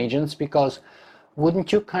thinking agents, because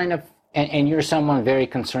wouldn't you kind of, and you're someone very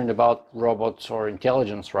concerned about robots or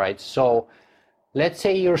intelligence, right? So let's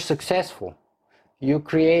say you're successful. You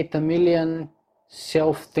create 1 million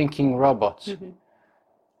self-thinking robots.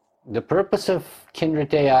 The purpose of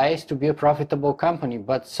Kindred AI is to be a profitable company,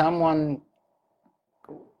 but someone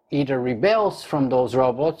either rebels from those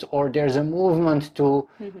robots, or there's a movement to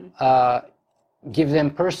give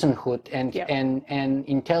them personhood and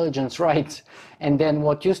intelligence rights, and then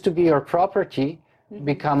what used to be your property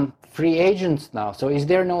become free agents now. So is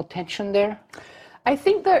there no tension there? I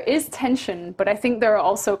think there is tension, but I think there are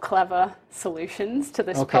also clever solutions to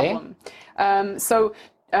this problem.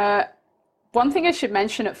 One thing I should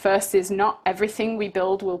mention at first is not everything we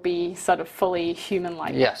build will be sort of fully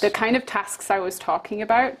human-like. The kind of tasks I was talking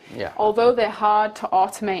about, although they're hard to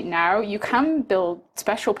automate now, you can build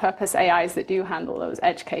special purpose AIs that do handle those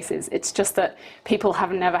edge cases. It's just that people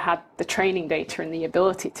have never had the training data and the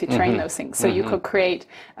ability to train those things. So you could create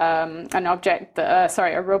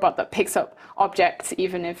a robot that picks up objects,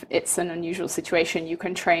 even if it's an unusual situation. You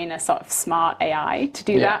can train a sort of smart AI to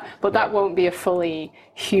do that, but that won't be a fully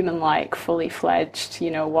human-like, fully fledged,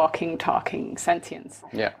 walking, talking sentience.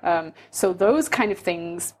 So those kind of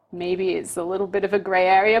things, maybe it's a little bit of a gray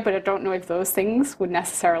area, but I don't know if those things would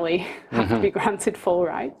necessarily have to be granted full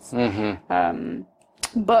rights.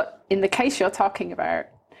 But in the case you're talking about,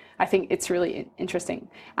 I think it's really interesting.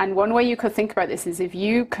 And one way you could think about this is if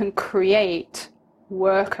you can create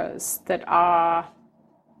workers that are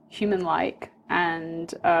human-like,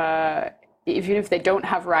 and even if they don't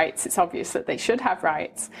have rights, it's obvious that they should have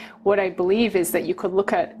rights. What I believe is that you could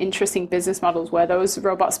look at interesting business models where those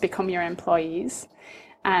robots become your employees,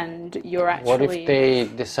 and you're actually... What if they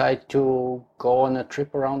decide to go on a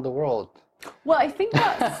trip around the world? Well, I think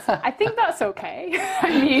that's okay. I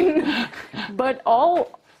mean, but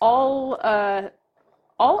all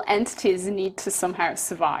entities need to somehow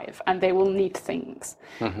survive, and they will need things.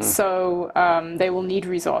 So they will need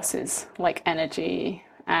resources like energy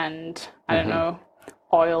and, I don't know,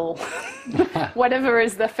 oil, whatever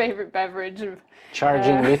is their favorite beverage.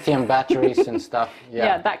 Charging lithium batteries and stuff.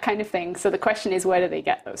 Yeah, that kind of thing. So the question is, where do they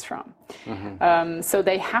get those from? So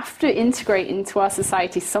they have to integrate into our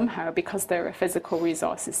society somehow because there are physical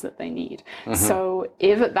resources that they need. So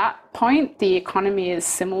if at that point the economy is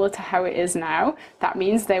similar to how it is now, that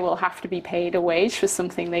means they will have to be paid a wage for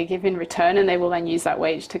something they give in return, and they will then use that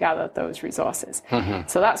wage to gather those resources.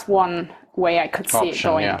 So that's one way I could see it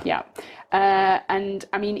going. And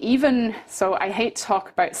I mean, even so, I hate to talk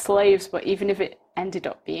about slaves, but even if it ended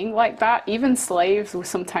up being like that, even slaves were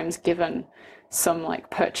sometimes given some like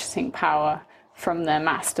purchasing power from their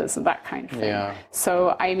masters and that kind of thing.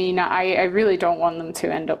 So I mean, I really don't want them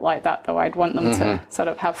to end up like that, though. I'd want them to sort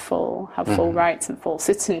of have full rights and full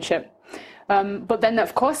citizenship. But then,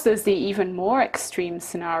 of course, there's the even more extreme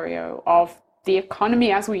scenario of the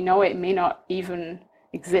economy as we know it may not even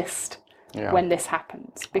exist when this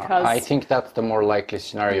happens, because I think that's the more likely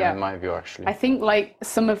scenario in my view, actually. I think like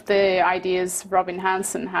some of the ideas Robin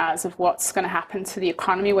Hanson has of what's going to happen to the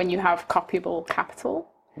economy when you have copyable capital.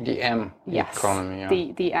 The M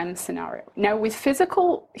economy, the M scenario. Now with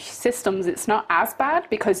physical systems, it's not as bad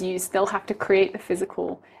because you still have to create the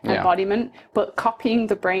physical embodiment, but copying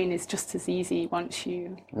the brain is just as easy once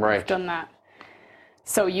you've done that.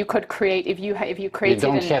 So you could create, if you create... You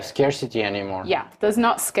don't have scarcity anymore. Yeah, there's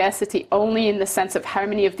not scarcity, only in the sense of how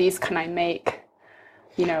many of these can I make,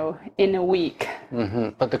 in a week.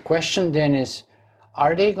 But the question then is,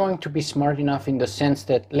 are they going to be smart enough in the sense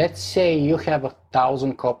that, let's say you have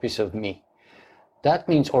 1,000 copies of me. That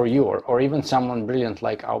means, or even someone brilliant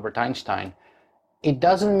like Albert Einstein. It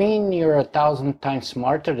doesn't mean you're 1,000 times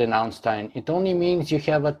smarter than Einstein. It only means you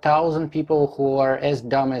have 1,000 people who are as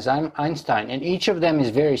dumb as Einstein. And each of them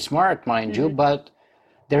is very smart, mind you, but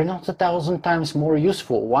they're not 1,000 times more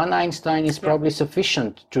useful. One Einstein is probably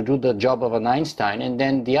sufficient to do the job of an Einstein. And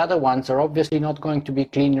then the other ones are obviously not going to be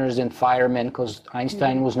cleaners and firemen because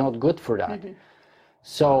Einstein was not good for that.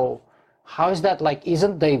 So how is that like,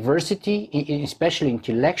 isn't diversity, especially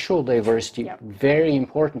intellectual diversity, very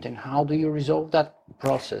important? And how do you resolve that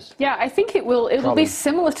process? Yeah, I think it'll be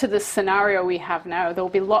similar to the scenario we have now. There'll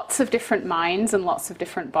be lots of different minds and lots of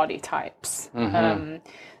different body types.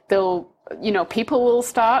 People will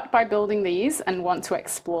start by building these and want to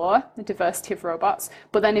explore the diversity of robots,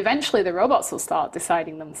 but then eventually the robots will start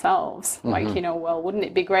deciding themselves, like, well, wouldn't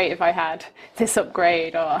it be great if I had this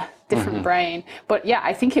upgrade or different brain? But yeah,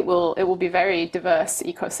 I think it will be very diverse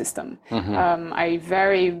ecosystem. I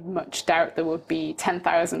very much doubt there would be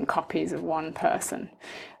 10,000 copies of one person,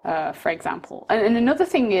 for example. And another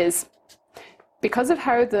thing is, because of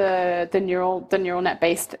how the neural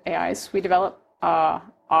net-based AIs we develop are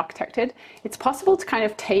architected, it's possible to kind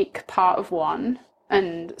of take part of one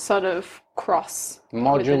and sort of cross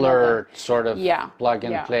modular sort of plug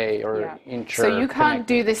and play or So you can't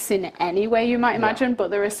do this in any way you might imagine,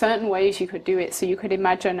 but there are certain ways you could do it. So you could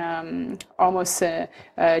imagine almost a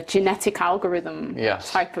genetic algorithm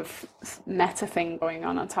type of meta thing going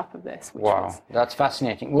on top of this. That's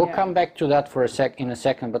fascinating. We'll come back to that in a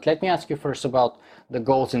second, but let me ask you first about the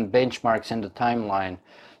goals and benchmarks and the timeline.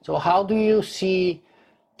 So how do you see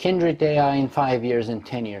Kindred AI in 5 years and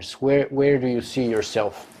 10 years? Where do you see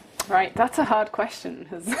yourself? Right, that's a hard question.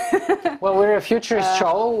 Well, we're a futurist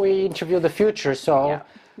show. We interview the future, so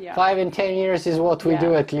 5 and 10 years is what we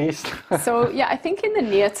do at least. So yeah, I think in the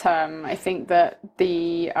near term, I think that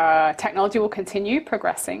the technology will continue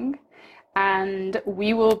progressing, and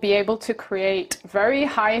we will be able to create very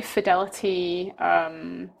high fidelity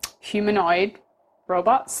humanoid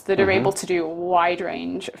robots that are able to do a wide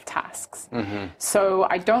range of tasks. So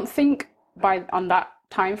I don't think on that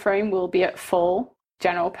time frame we'll be at full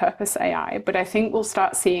general purpose AI, but I think we'll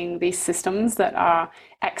start seeing these systems that are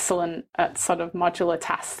excellent at sort of modular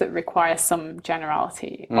tasks that require some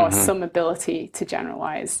generality or some ability to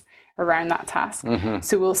generalize around that task.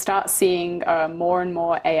 So we'll start seeing more and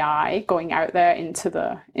more AI going out there into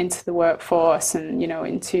the workforce and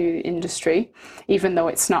into industry, even though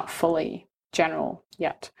it's not fully general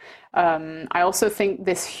yet. I also think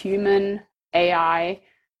this human AI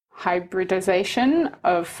hybridization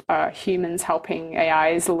of humans helping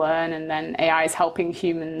AIs learn and then AIs helping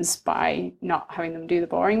humans by not having them do the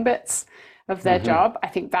boring bits of their job, I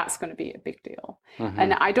think that's going to be a big deal.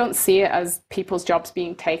 And I don't see it as people's jobs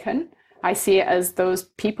being taken. I see it as those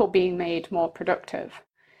people being made more productive.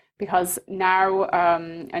 Because now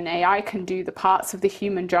an AI can do the parts of the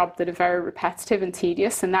human job that are very repetitive and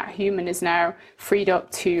tedious, and that human is now freed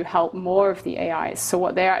up to help more of the AIs. So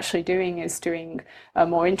what they're actually doing is doing a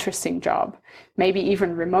more interesting job, maybe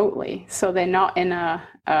even remotely. So they're not in a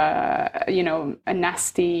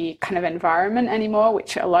nasty kind of environment anymore,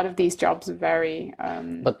 which a lot of these jobs are very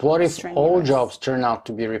But what if strenuous. all jobs turn out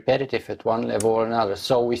to be repetitive at one level or another?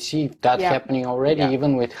 So we see that happening already,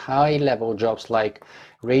 even with high-level jobs like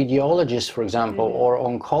radiologists, for example, or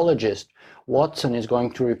oncologists. Watson is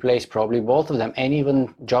going to replace probably both of them, and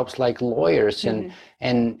even jobs like lawyers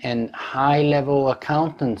and high-level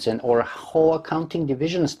accountants or whole accounting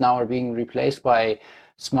divisions now are being replaced by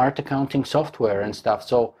smart accounting software and stuff.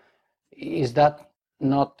 So is that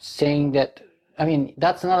not saying that, I mean,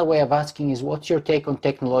 that's another way of asking is what's your take on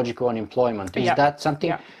technological unemployment? Is that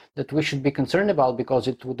something that we should be concerned about? Because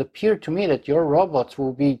it would appear to me that your robots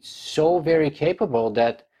will be so very capable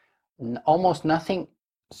that almost nothing,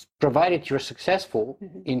 provided you're successful,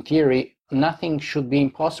 in theory, nothing should be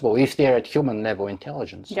impossible if they're at human level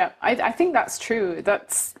intelligence. Yeah, I think that's true.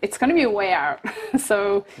 It's going to be a way out.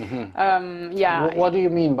 So, What do you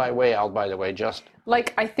mean by way out, by the way? Just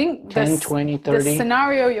like, I think 10, 20, 30? the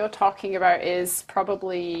scenario you're talking about is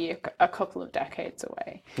probably a couple of decades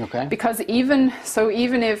away. Okay. Because even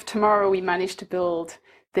if tomorrow we manage to build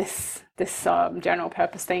this general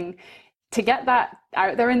purpose thing, to get that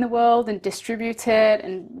out there in the world and distribute it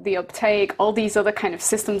and the uptake, all these other kind of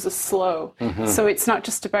systems are slow. So it's not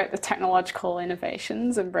just about the technological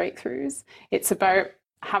innovations and breakthroughs. It's about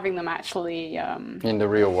having them actually in the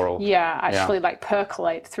real world. Like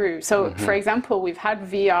percolate through. So for example, we've had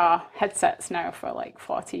VR headsets now for like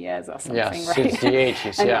 40 years or something, right? Since the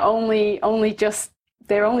 80s, and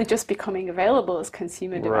they're only just becoming available as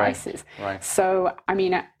consumer devices. Right. So I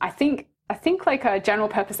mean, I think like a general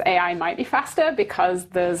purpose AI might be faster because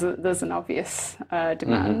there's an obvious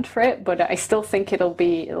demand for it, but I still think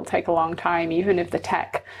it'll take a long time, even if the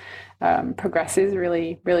tech progresses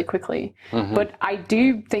really, really quickly. But I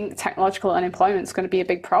do think technological unemployment is going to be a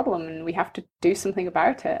big problem, and we have to do something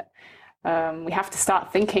about it. We have to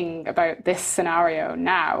start thinking about this scenario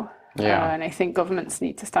now, and I think governments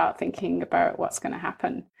need to start thinking about what's going to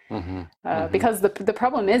happen. Because the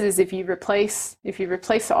problem is if you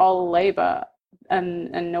replace all labor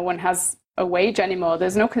and no one has a wage anymore,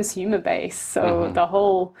 there's no consumer base. So the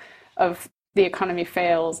whole of the economy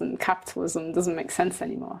fails and capitalism doesn't make sense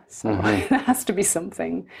anymore. So there has to be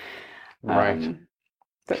something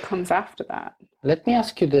that comes after that. Let me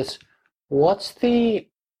ask you this. What's the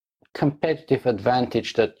competitive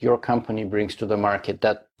advantage that your company brings to the market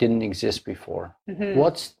that didn't exist before?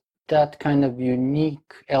 What's that kind of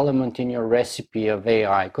unique element in your recipe of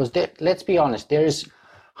AI? Because let's be honest, there's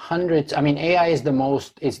hundreds. I mean, AI is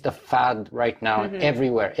the fad right now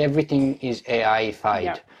everywhere. Everything is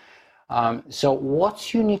AI-ified. So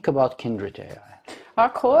what's unique about Kindred AI? Our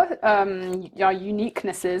core our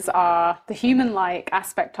uniquenesses are the human-like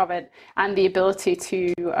aspect of it and the ability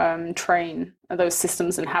to train those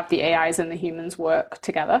systems and have the AIs and the humans work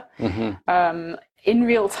together in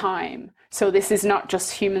real time. So this is not just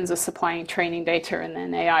humans are supplying training data and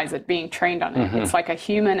then AIs are being trained on it. It's like a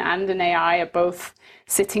human and an AI are both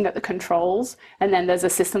sitting at the controls, and then there's a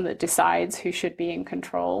system that decides who should be in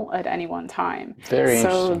control at any one time. Very so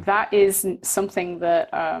interesting. that is something that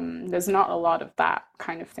there's not a lot of that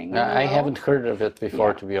kind of thing. I haven't heard of it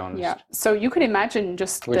before, to be honest. Yeah. So you could imagine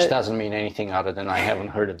just which doesn't mean anything other than I haven't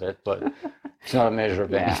heard of it, but it's not a measure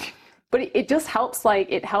of anything. But it just helps.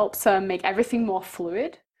 It helps make everything more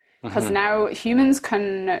fluid. Because now humans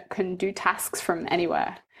can do tasks from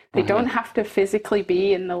anywhere. They don't have to physically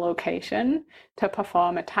be in the location to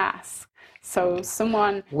perform a task. So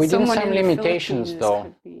someone within in some the limitations, Philippines though.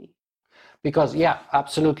 could be, because yeah,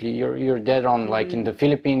 absolutely, you're dead on, like in the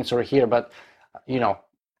Philippines or here, but you know,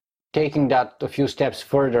 taking that a few steps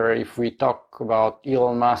further, if we talk about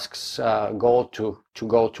Elon Musk's goal to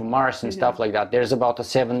go to Mars and stuff like that, there's about a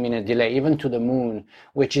 7-minute delay, even to the moon,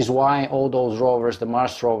 which is why all those rovers, the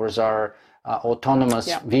Mars rovers, are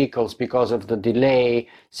autonomous vehicles, because of the delay,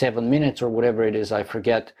 7 minutes or whatever it is, I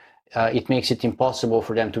forget. It makes it impossible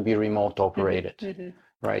for them to be remote operated,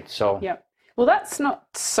 right? So. Yeah. Well, that's not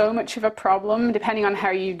so much of a problem, depending on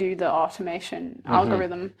how you do the automation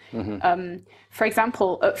algorithm. For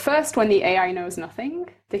example, at first, when the AI knows nothing,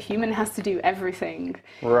 the human has to do everything,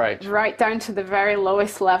 right down to the very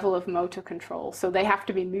lowest level of motor control. So they have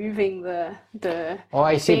to be moving the Oh,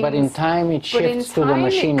 I see. things. But in time, it shifts to the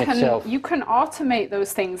machine itself. You can automate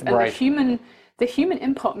those things, and the human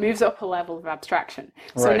input moves up a level of abstraction.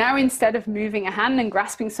 So now, instead of moving a hand and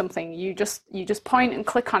grasping something, you just point and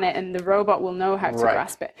click on it, and the robot will know how to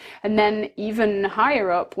grasp it. And then even higher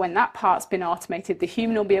up, when that part's been automated, the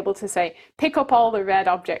human will be able to say, pick up all the red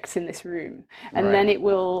objects in this room. And then it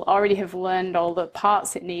will already have learned all the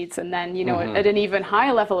parts it needs. And then, you know, at an even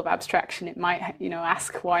higher level of abstraction, it might, you know,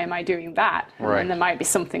 ask, why am I doing that? And there might be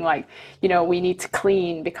something like, you know, we need to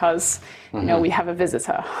clean because, you know, we have a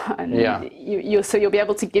visitor. And so you'll be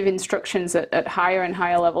able to give instructions at higher and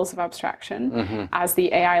higher levels of abstraction as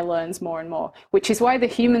the AI learns more and more, which is why the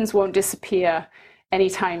humans won't disappear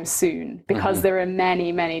anytime soon, because there are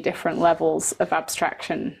many, many different levels of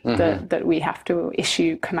abstraction that we have to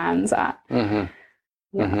issue commands at.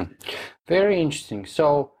 Very interesting.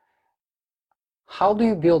 So how do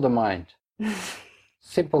you build a mind?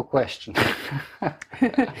 Simple question.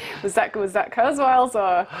 Was that Kurzweil's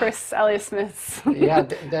or Chris Eliot-Smith's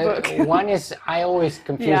book? One is, I always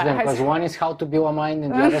confuse them, because one is how to build a mind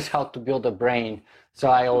and the other is how to build a brain.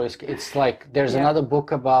 So it's like there's another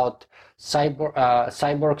book about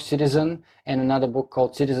cyborg citizen, and another book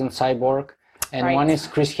called Citizen Cyborg. And one is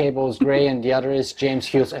Chris Cable's Gray, and the other is James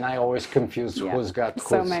Hughes, and I always confuse who's got who's.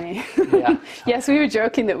 So many. Yes, we were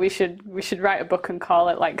joking that we should write a book and call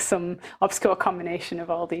it like some obscure combination of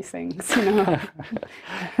all these things, you know.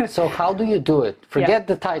 So how do you do it? Forget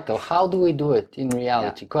the title. How do we do it in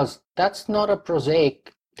reality? Because that's not a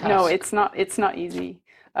prosaic task. No, it's not easy.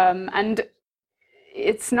 And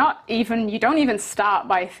it's not even, you don't even start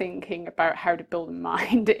by thinking about how to build a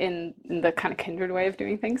mind in the kind of kindred way of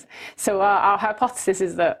doing things. So our hypothesis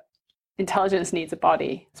is that intelligence needs a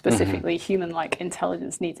body, specifically human-like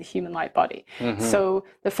intelligence needs a human-like body. So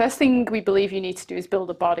the first thing we believe you need to do is build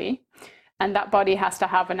a body, and that body has to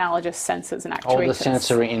have analogous sensors and actuators. All the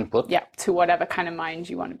sensory input. Yeah, to whatever kind of mind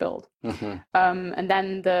you want to build. And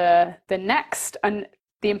then the next, and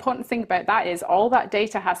the important thing about that is all that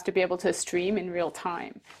data has to be able to stream in real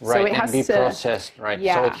time. Right, so it has and be processed, right?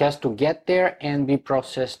 Yeah. So it has to get there and be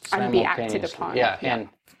processed simultaneously. And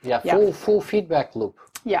be acted upon. Full feedback loop.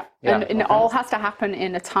 And it all has to happen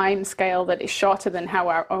in a time scale that is shorter than how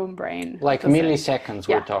our own brain like milliseconds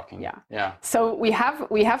we're talking. So we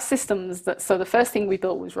have systems that, so the first thing we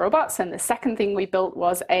built was robots, and the second thing we built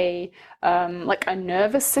was a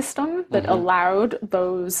nervous system that allowed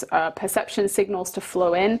those perception signals to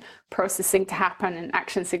flow in, processing to happen, and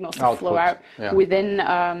action signals to flow out within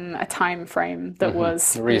a time frame that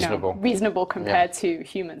was reasonable compared to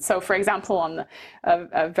humans. So for example, on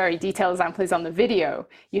a very detailed example is on the video,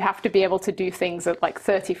 you have to be able to do things at like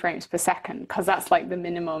 30 frames per second, because that's like the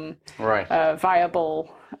minimum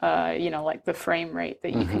viable, like the frame rate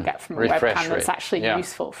that you can get from a webcam that's actually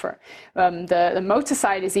useful for. The motor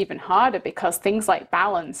side is even harder, because things like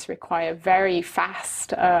balance require very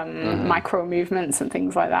fast micro movements and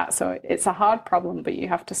things like that. So it's a hard problem, but you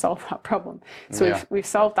have to solve that problem. So we've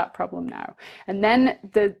solved that problem now. And then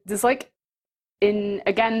there's like,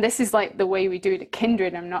 again, this is like the way we do it at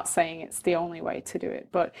Kindred. I'm not saying it's the only way to do it,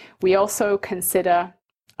 but we also consider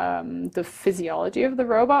the physiology of the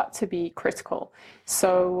robot to be critical.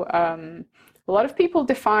 So a lot of people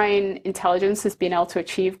define intelligence as being able to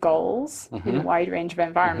achieve goals in a wide range of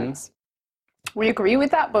environments. We agree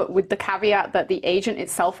with that, but with the caveat that the agent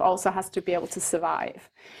itself also has to be able to survive.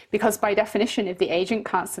 Because by definition, if the agent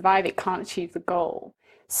can't survive, it can't achieve the goal.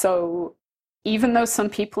 So even though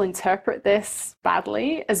some people interpret this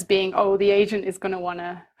badly as being, oh, the agent is going to want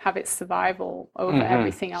to have its survival over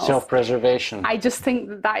everything else. Self-preservation. I just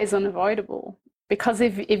think that is unavoidable. Because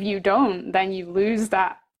if you don't, then you lose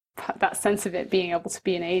that sense of it being able to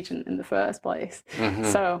be an agent in the first place.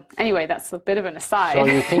 So anyway, that's a bit of an aside. So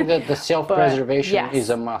you think that the self-preservation is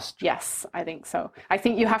a must? Yes, I think so. I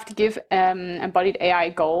think you have to give embodied AI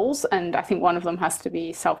goals, and I think one of them has to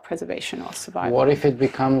be self-preservation or survival. What if it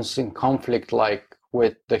becomes in conflict, like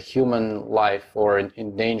with the human life or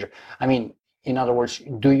in danger? I mean, in other words,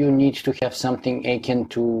 do you need to have something akin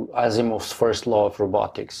to Asimov's first law of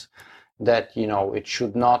robotics, that, you know, it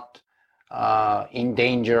should not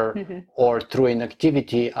endanger or through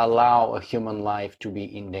inactivity allow a human life to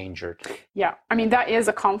be endangered? Yeah, I mean, that is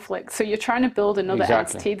a conflict. So you're trying to build another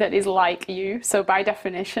entity that is like you. So by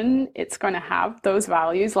definition, it's going to have those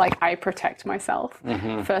values, like I protect myself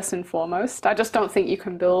first and foremost. I just don't think you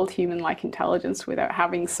can build human-like intelligence without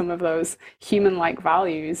having some of those human-like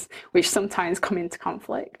values, which sometimes come into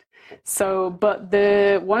conflict. So, but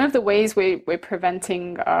one of the ways we're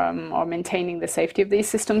preventing or maintaining the safety of these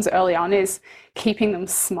systems early on is keeping them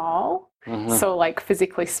small. So like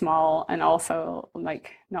physically small and also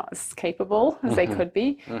like not as capable as they could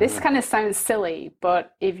be. This kind of sounds silly,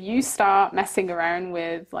 but if you start messing around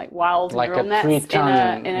with like wild neural nets in a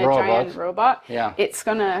giant robot, it's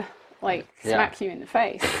gonna like smack you in the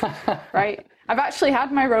face, right? I've actually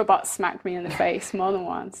had my robot smack me in the face more than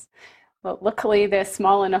once. But luckily, they're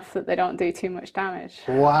small enough that they don't do too much damage.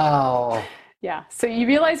 Wow. Yeah. So you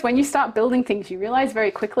realize when you start building things, you realize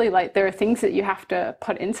very quickly, like there are things that you have to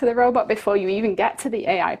put into the robot before you even get to the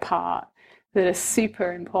AI part that are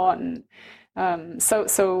super important.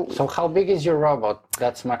 So how big is your robot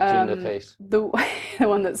that smacked you in the face? The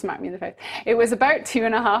one that smacked me in the face. It was about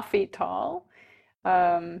 2.5 feet tall.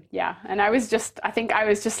 Yeah. And I think I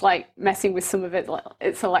was just like messing with some of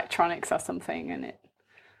its electronics or something, and it.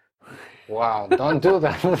 Wow, don't do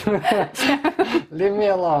that. Leave me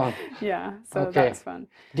alone. Yeah, so that's fun.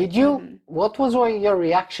 Did you, what was your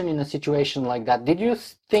reaction in a situation like that? Did you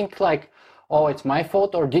think like, oh, it's my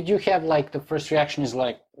fault? Or did you have like the first reaction is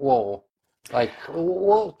like, whoa, like,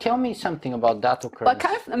 well, tell me something about that occurrence. Well,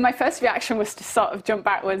 kind of, my first reaction was to sort of jump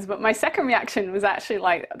backwards, but my second reaction was actually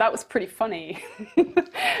like, that was pretty funny.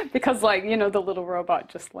 Because like, you know, the little robot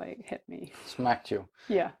just like hit me. Smacked you.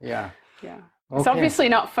 Yeah. Yeah. Yeah. It's obviously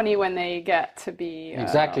not funny when they get to be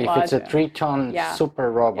exactly larger. If it's a 3-ton super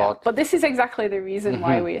robot. Yeah. But this is exactly the reason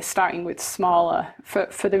why we are starting with smaller,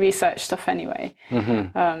 for the research stuff anyway,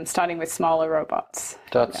 starting with smaller robots.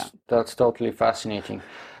 That's totally fascinating.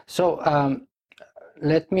 So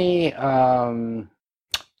let me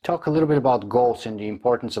talk a little bit about goals and the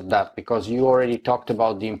importance of that, because you already talked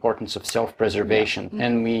about the importance of self-preservation,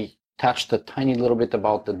 and we touched a tiny little bit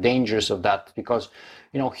about the dangers of that, because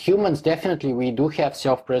you know, humans definitely, we do have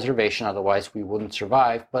self-preservation, otherwise we wouldn't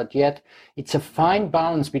survive, but yet it's a fine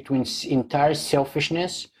balance between entire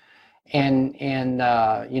selfishness and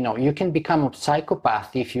you know, you can become a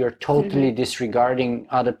psychopath if you're totally disregarding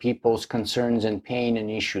other people's concerns and pain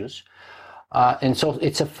and issues, and so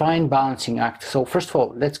it's a fine balancing act. So first of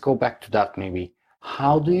all, let's go back to that maybe.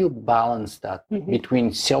 How do you balance that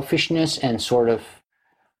between selfishness and sort of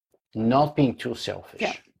not being too selfish?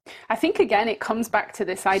 Yeah. I think again it comes back to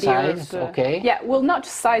this idea size, of well, not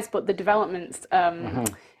just size, but the development,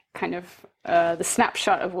 kind of the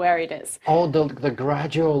snapshot of where it is. Oh, the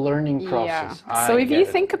gradual learning process. Yeah. So if you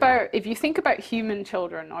think about human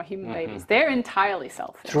children or human babies, they're entirely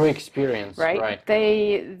selfish. Through experience, right?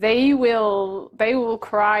 They will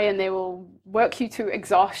cry and they will work you to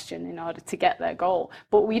exhaustion in order to get their goal.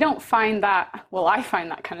 But we don't find that. Well, I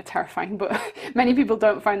find that kind of terrifying, but many people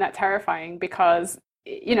don't find that terrifying because,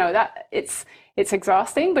 you know, that it's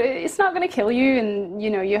exhausting, but it's not going to kill you, and you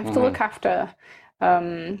know, you have to look after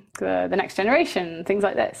the next generation, things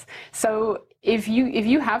like this. So if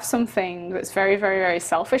you have something that's very, very, very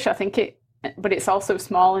selfish, I think but it's also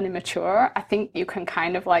small and immature, I think you can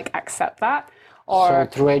kind of like accept that. Or so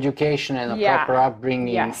through education and a proper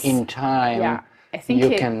upbringing in time, I think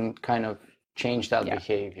you can kind of change that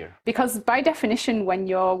behavior. Because by definition, when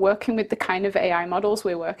you're working with the kind of AI models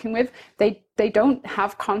we're working with, they don't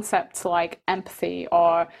have concepts like empathy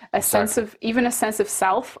or a sense of, even a sense of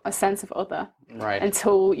self, a sense of other,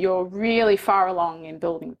 until you're really far along in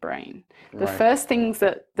building the brain. The first things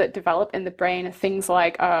that develop in the brain are things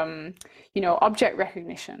like, you know, object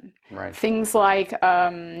recognition, things like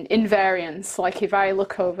invariance, like if I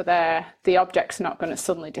look over there, the object's not going to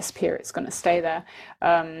suddenly disappear, it's going to stay there.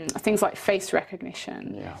 Things like face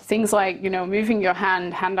recognition, things like, you know, moving your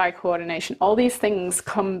hand-eye coordination, all these things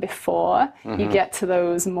come before you get to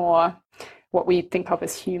those more what we think of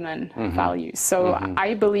as human values. So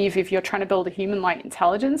I believe if you're trying to build a human-like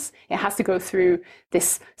intelligence, it has to go through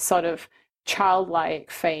this sort of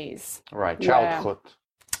childlike phase. Childhood.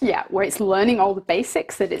 Where it's learning all the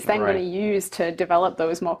basics that it's then going to use to develop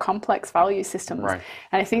those more complex value systems. And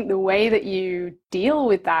I think the way that you deal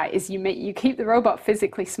with that is you keep the robot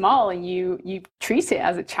physically small and you treat it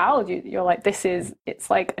as a child. You're like, it's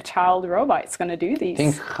like a child robot. It's going to do these. I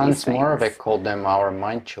think Hans Moravec called them our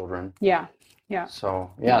mind children. Yeah. Yeah. So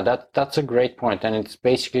yeah, that's a great point, and it's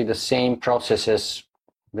basically the same process as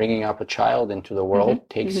bringing up a child into the world.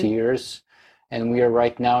 Takes years, and we are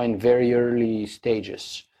right now in very early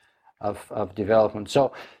stages of development.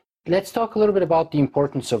 So let's talk a little bit about the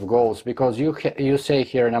importance of goals, because you say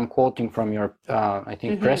here, and I'm quoting from your I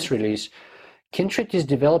think press release, Kindred is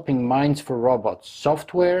developing minds for robots,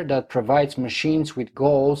 software that provides machines with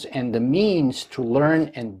goals and the means to learn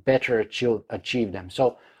and better achieve them.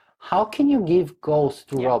 So how can you give goals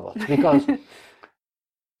to robots? Because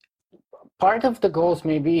part of the goals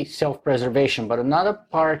may be self-preservation, but another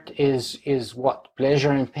part is what?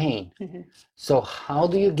 Pleasure and pain. So how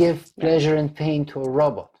do you give pleasure and pain to a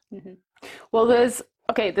robot? Well, there's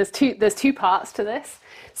two parts to this.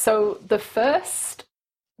 So the first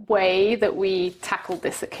way that we tackled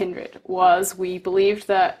this at Kindred was we believed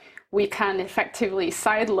that we can effectively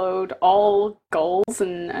sideload all goals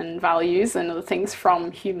and values and other things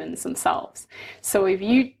from humans themselves. So if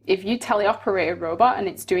you teleoperate a robot and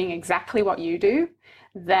it's doing exactly what you do,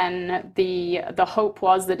 then the hope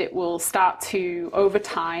was that it will start to, over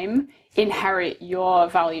time, inherit your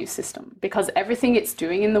value system, because everything it's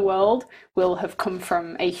doing in the world will have come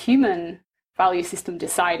from a human value system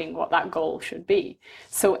deciding what that goal should be.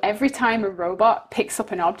 So every time a robot picks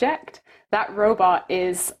up an object, that robot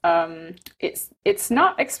is it's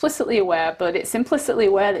not explicitly aware, but it's implicitly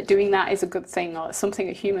aware that doing that is a good thing, or something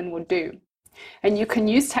a human would do. And you can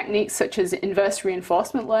use techniques such as inverse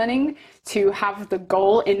reinforcement learning to have the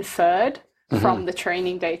goal inferred from the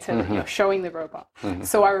training data that you're showing the robot.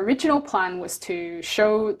 So our original plan was to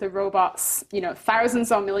show the robots,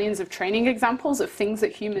 thousands or millions of training examples of things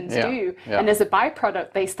that humans do. And as a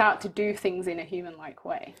byproduct, they start to do things in a human-like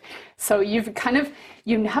way. So you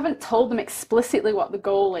haven't told them explicitly what the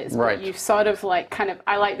goal is, but you've sort of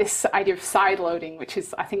I like this idea of side loading, which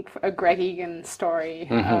is, I think, a Greg Egan story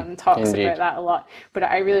talks about that a lot. But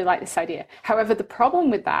I really like this idea. However, the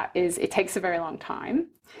problem with that is it takes a very long time.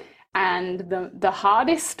 And the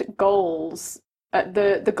hardest goals,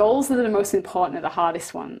 the goals that are the most important are the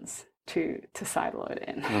hardest ones to sideload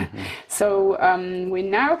in. So we're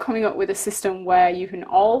now coming up with a system where you can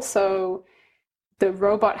also, the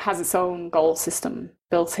robot has its own goal system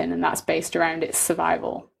built in, and that's based around its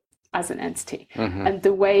survival as an entity. And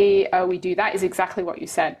the way we do that is exactly what you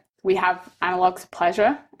said. We have analogs of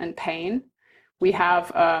pleasure and pain. We have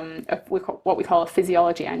what we call a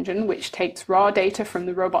physiology engine, which takes raw data from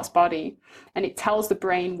the robot's body, and it tells the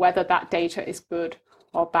brain whether that data is good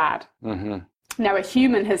or bad. Now, a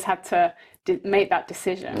human has had to make that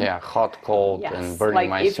decision. Yeah, hot, cold, and burning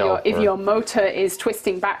myself. If your motor is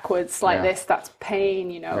twisting backwards like this, that's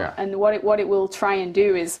pain, And what it will try and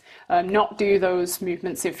do is not do those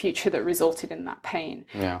movements in future that resulted in that pain.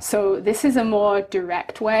 So this is a more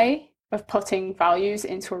direct way of putting values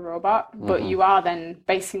into a robot, but you are then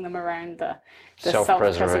basing them around the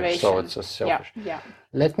self-preservation. So it's a selfish.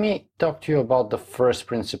 Let me talk to you about the first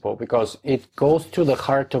principle, because it goes to the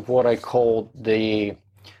heart of what I call the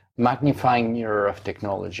magnifying mirror of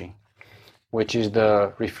technology, which is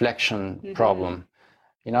the reflection problem.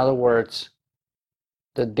 In other words,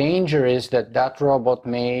 the danger is that robot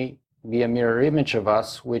may be a mirror image of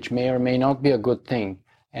us, which may or may not be a good thing.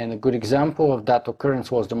 And a good example of that occurrence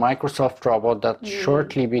was the Microsoft robot that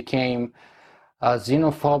shortly became a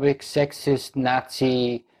xenophobic, sexist,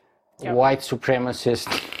 Nazi, white supremacist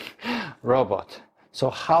robot. So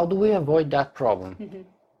how do we avoid that problem?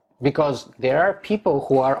 Because there are people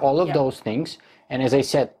who are all of those things. And as I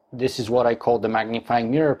said, this is what I call the magnifying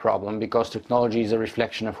mirror problem, because technology is a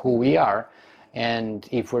reflection of who we are. And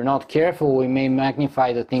if we're not careful, we may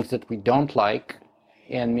magnify the things that we don't like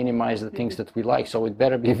and minimize the things that we like. So we'd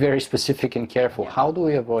better be very specific and careful. How do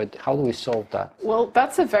we solve that? Well,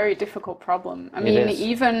 that's a very difficult problem. I mean,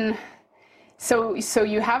 even so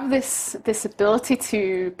you have this ability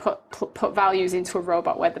to put values into a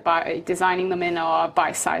robot, whether by designing them in or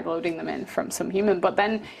by sideloading them in from some human. But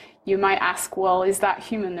then you might ask, well, is that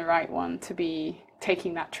human the right one to be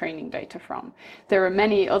taking that training data from? There are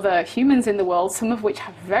many other humans in the world, some of which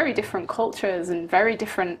have very different cultures and very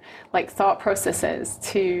different thought processes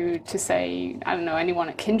to say, I don't know, anyone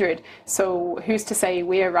at Kindred. So who's to say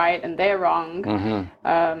we're right and they're wrong?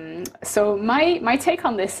 So my take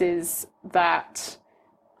on this is that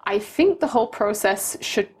I think the whole process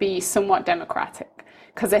should be somewhat democratic,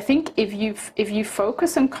 because I think if you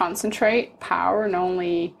focus and concentrate power and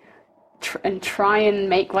only try and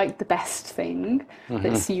make the best thing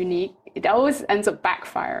that's unique, it always ends up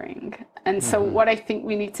backfiring. And so what I think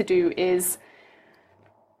we need to do is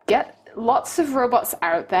get lots of robots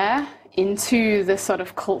out there into the sort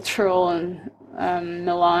of cultural and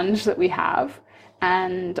melange that we have,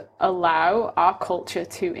 and allow our culture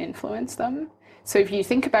to influence them. So if you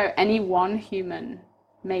think about any one human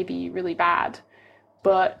may be really bad,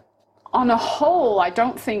 but on a whole, I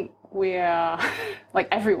don't think we're like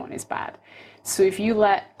everyone is bad. So if you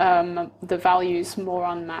let the values more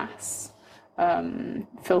en masse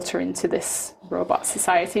filter into this robot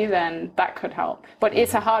society, then that could help. But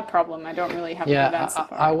it's a hard problem. I don't really have a good answer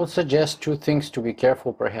for it. I would suggest two things to be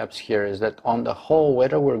careful perhaps here is that on the whole,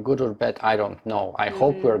 whether we're good or bad, I don't know. I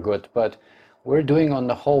hope we're good, but we're doing on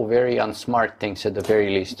the whole very unsmart things at the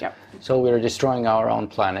very least. Yep. So we're destroying our own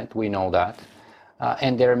planet, we know that.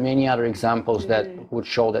 And there are many other examples that would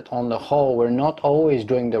show that on the whole, we're not always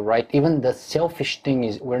doing the right, even the selfish thing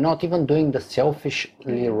is, we're not even doing the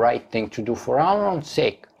selfishly right thing to do for our own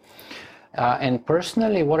sake. And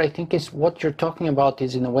personally, what I think is what you're talking about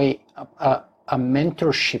is in a way a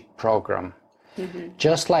mentorship program.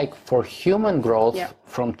 Just like for human growth,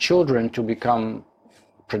 from children to become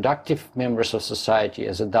productive members of society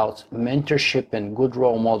as adults, mentorship and good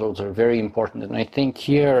role models are very important. And I think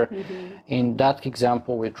here, in that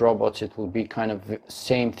example with robots, it will be kind of the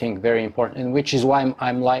same thing, very important. And which is why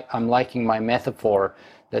I'm liking my metaphor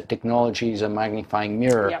that technology is a magnifying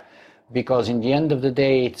mirror, because in the end of the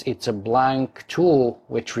day, it's a blank tool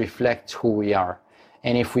which reflects who we are.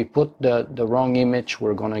 And if we put the wrong image,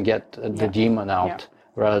 we're going to get the demon out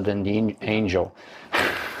rather than the angel.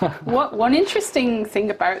 One interesting thing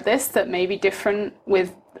about this that may be different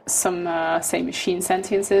with some, say, machine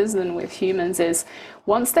sentiences than with humans is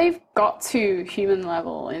once they've got to human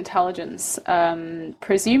level intelligence,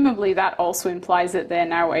 presumably that also implies that they're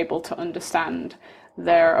now able to understand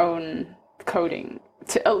their own coding,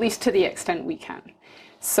 at least to the extent we can.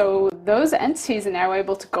 So those entities are now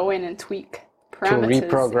able to go in and tweak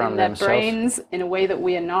parameters in their brains in a way that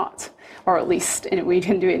we are not, or at least we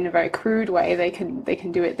can do it in a very crude way. They can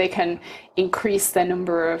do it. They can increase their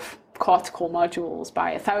number of cortical modules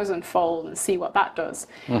by 1,000-fold and see what that does.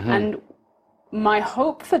 And my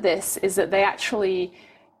hope for this is that they actually,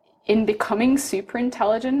 in becoming super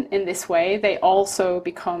intelligent in this way, they also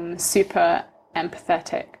become super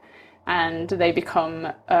empathetic. And they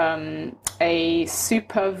become a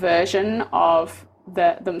super version of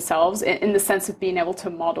themselves in the sense of being able to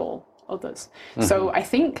model others. So I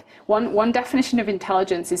think one definition of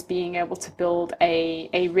intelligence is being able to build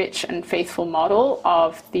a rich and faithful model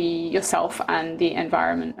of yourself and the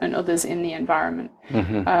environment and others in the environment.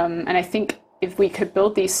 And I think if we could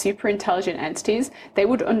build these super intelligent entities, they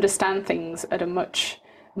would understand things at a much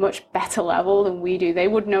better level than we do. They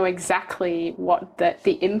would know exactly what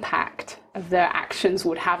the impact of their actions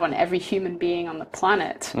would have on every human being on the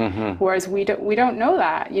planet. Whereas we don't know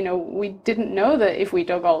that. You know, we didn't know that if we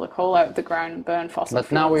dug all the coal out of the ground and burned fossil fuels.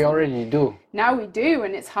 But now we already do. Now we do,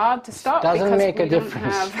 and it's hard to stop. Doesn't make a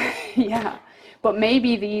difference. But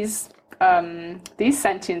maybe these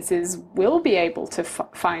sentiences will be able to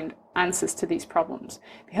find answers to these problems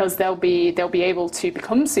because they'll be able to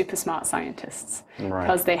become super smart scientists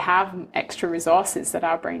because they have extra resources that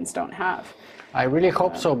our brains don't have. I really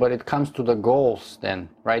hope so, but it comes to the goals then,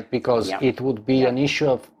 right? Because it would be an issue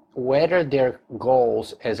of whether their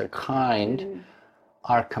goals as a kind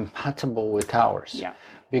are compatible with ours.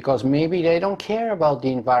 Because maybe they don't care about the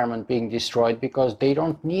environment being destroyed because they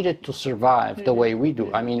don't need it to survive the way we do.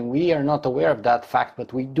 I mean, we are not aware of that fact,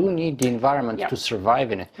 but we do need the environment to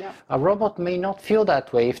survive in it. A robot may not feel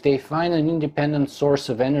that way. If they find an independent source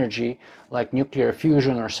of energy, like nuclear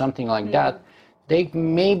fusion or something like that, they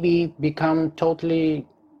maybe become totally,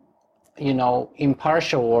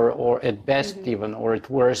 impartial or at best even, or at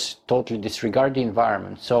worst, totally disregard the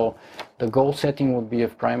environment. So the goal setting would be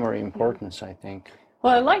of primary importance, I think.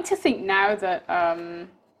 Well, I like to think now that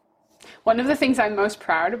one of the things I'm most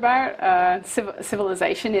proud about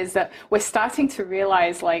civilization is that we're starting to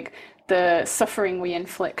realize like the suffering we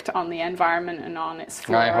inflict on the environment and on its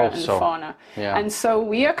flora and fauna. And so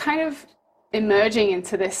we are kind of emerging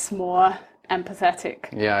into this more empathetic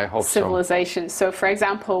civilization. So for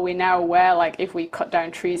example, we're now aware like if we cut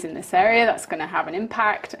down trees in this area, that's going to have an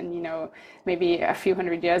impact. And maybe a few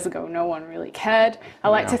hundred years ago, no one really cared. I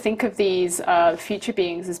like to think of these future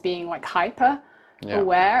beings as being like hyper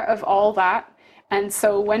aware of all that. And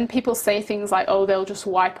so when people say things like, oh, they'll just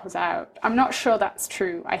wipe us out, I'm not sure that's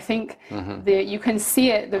true. I think you can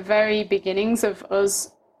see it, the very beginnings of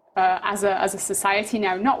us as a society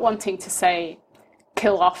now, not wanting to say,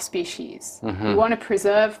 kill off species. We want to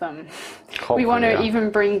preserve them. We want to even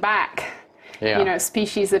bring back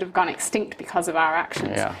species that have gone extinct because of our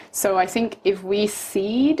actions. So I think if we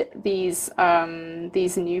seed these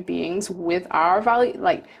new beings with our value,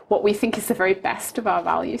 like what we think is the very best of our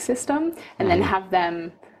value system, and then have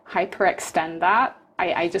them hyperextend that,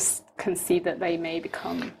 I just can see that they may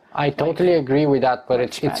become. I totally agree with that, but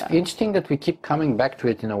it's better. interesting that we keep coming back to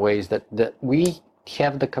it in a way is that we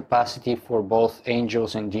have the capacity for both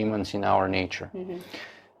angels and demons in our nature.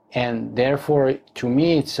 And therefore, to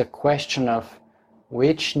me, it's a question of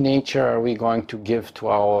which nature are we going to give to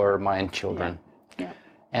our mind children? Yeah.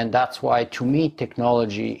 And that's why, to me,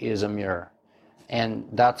 technology is a mirror. And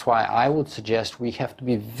that's why I would suggest we have to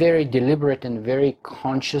be very deliberate and very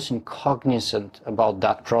conscious and cognizant about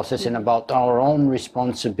that process and about our own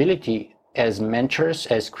responsibility as mentors,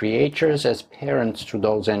 as creators, as parents to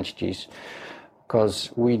those entities,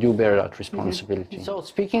 because we do bear that responsibility. So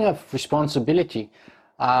speaking of responsibility,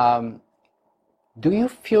 do you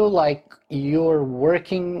feel like you're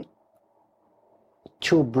working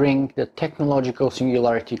to bring the technological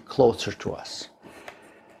singularity closer to us?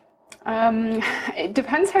 It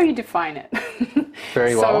depends how you define it.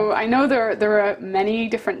 Very well. So I know there are many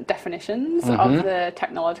different definitions of the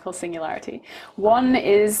technological singularity. One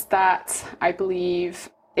is that I believe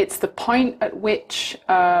it's the point at which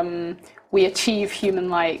we achieve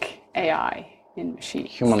human-like AI in machines.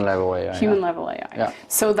 Human-level AI. Human-level AI. Yeah.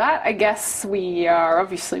 So that, I guess, we are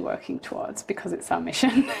obviously working towards because it's our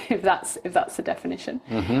mission, if that's the definition.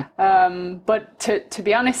 But to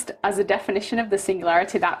be honest, as a definition of the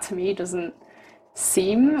singularity, that to me doesn't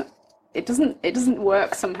seem. It doesn't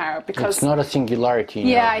work somehow because it's not a singularity.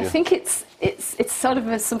 Yeah, I think it's sort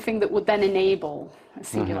of something that would then enable a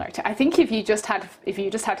singularity. I think if you just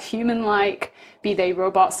had human-like, be they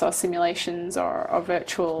robots or simulations or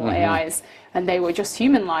virtual AIs, and they were just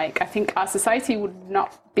human-like, I think our society would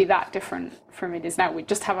not be that different from it is now. We'd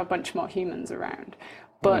just have a bunch more humans around.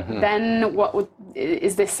 But then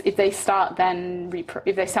is this if they start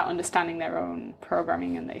understanding their own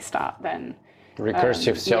programming and they start then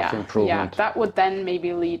recursive self-improvement. Yeah, that would then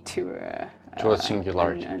maybe lead to a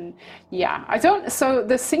singularity. And I don't. So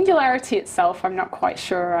the singularity itself, I'm not quite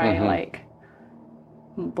sure. I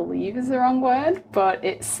believe is the wrong word, but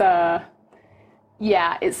it's.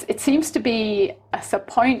 It seems to be a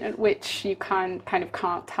point at which you kind of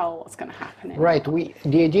can't tell what's going to happen. Right.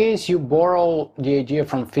 The idea is you borrow the idea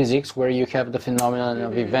from physics, where you have the phenomenon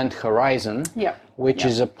of event horizon, which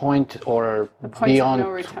is a point beyond of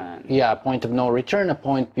no return. Yeah, a point of no return, a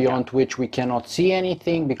point beyond which we cannot see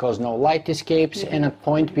anything because no light escapes, and a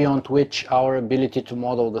point beyond which our ability to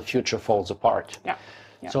model the future falls apart. Yeah.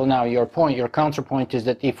 So now your counterpoint is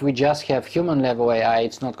that if we just have human-level AI,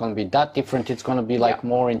 it's not going to be that different. It's going to be like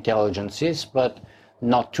more intelligences, but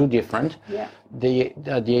not too different. Yeah. The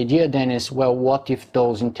idea then is, well, what if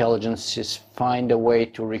those intelligences find a way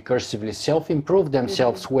to recursively self-improve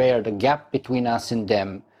themselves where the gap between us and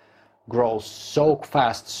them grows so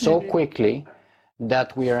fast, so quickly,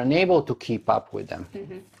 that we are unable to keep up with them?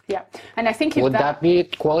 Yeah, and I think would that be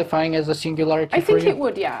qualifying as a singularity? I think it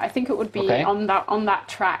would. Yeah, I think it would be on that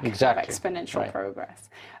track of exponential progress.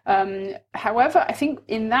 However, I think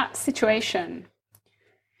in that situation,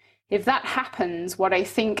 if that happens, what I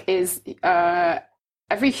think is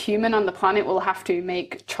every human on the planet will have to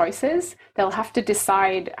make choices. They'll have to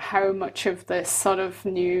decide how much of this sort of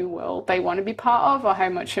new world they want to be part of, or how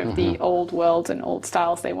much of the old world and old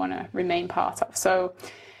styles they want to remain part of. So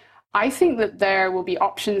I think that there will be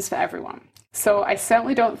options for everyone. So I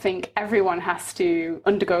certainly don't think everyone has to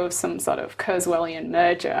undergo some sort of Kurzweilian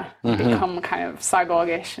merger, become kind of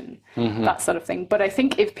cyborgish and that sort of thing. But I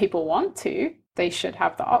think if people want to, they should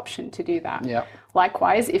have the option to do that. Yeah.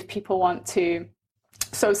 Likewise, if people want to,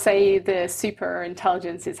 so say the super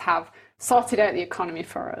intelligences have sorted out the economy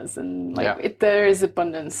for us, and there is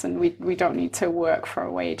abundance, and we don't need to work for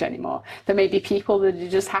a wage anymore. There may be people that are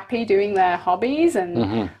just happy doing their hobbies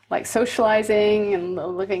and like socializing and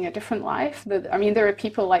living a different life. I mean, there are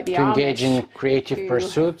people like the Amish engage in creative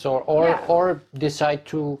pursuits or decide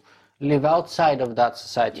to live outside of that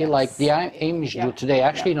society, like the Amish do today.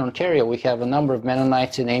 Actually, in Ontario, we have a number of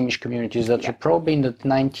Mennonites and Amish communities that are probably in the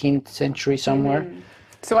 19th century somewhere.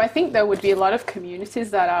 So I think there would be a lot of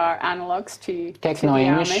communities that are analogs to the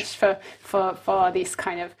Amish for this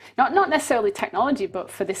kind of, not necessarily technology, but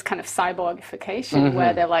for this kind of cyborgification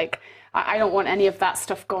where they're like, I don't want any of that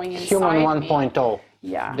stuff going inside Human me. 1.0.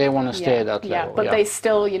 Yeah. They want to stay at that level. Yeah, but they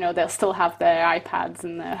still, they'll still have their iPads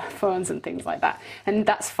and their phones and things like that. And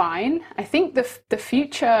that's fine. I think the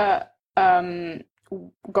future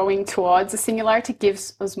going towards a singularity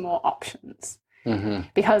gives us more options.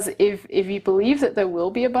 Because if you believe that there will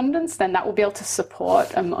be abundance, then that will be able to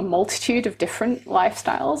support a multitude of different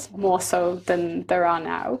lifestyles, more so than there are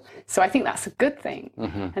now. So I think that's a good thing.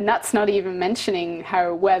 And that's not even mentioning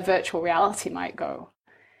where virtual reality might go.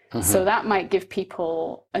 So that might give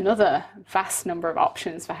people another vast number of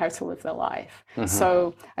options for how to live their life.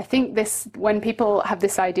 So I think when people have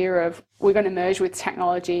this idea of we're going to merge with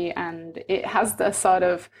technology, and it has the sort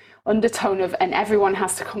of undertone of, and everyone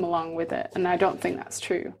has to come along with it. And I don't think that's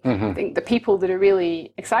true. I think the people that are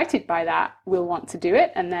really excited by that will want to do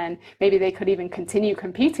it. And then maybe they could even continue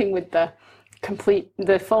competing with the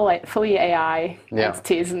fully AI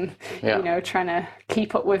entities, and trying to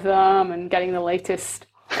keep up with them and getting the latest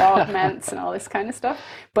augments and all this kind of stuff.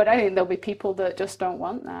 But I think there'll be people that just don't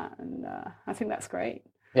want that, and I think that's great.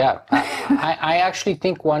 Yeah, I actually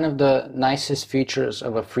think one of the nicest features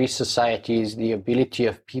of a free society is the ability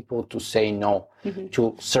of people to say no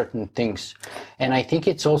to certain things. And I think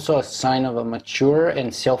it's also a sign of a mature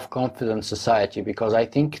and self-confident society, because I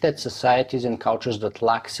think that societies and cultures that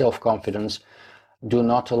lack self-confidence do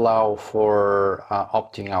not allow for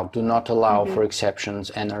opting out, do not allow for exceptions,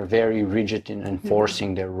 and are very rigid in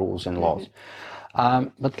enforcing their rules and laws.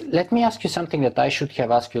 But let me ask you something that I should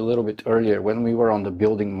have asked you a little bit earlier when we were on the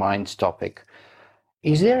building minds topic.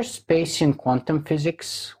 Is there space in quantum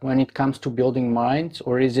physics when it comes to building minds,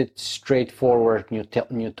 or is it straightforward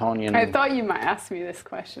Newtonian? I thought you might ask me this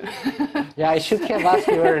question. Yeah, I should have asked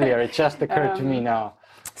you earlier. It just occurred to me now.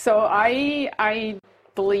 So I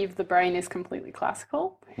believe the brain is completely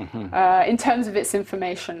classical in terms of its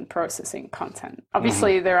information processing content.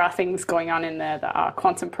 Obviously, there are things going on in there that are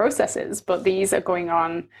quantum processes, but these are going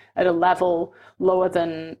on at a level lower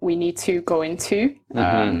than we need to go into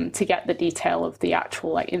to get the detail of the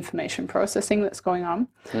actual information processing that's going on.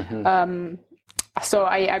 So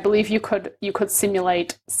I believe you could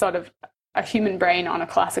simulate sort of a human brain on a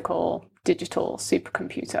classical digital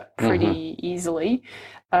supercomputer pretty easily.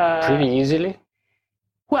 Pretty easily?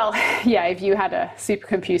 Well, yeah, if you had a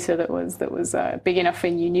supercomputer that was big enough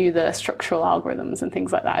and you knew the structural algorithms and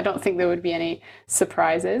things like that, I don't think there would be any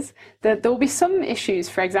surprises. There will be some issues.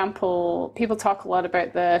 For example, people talk a lot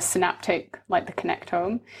about the synaptic, like the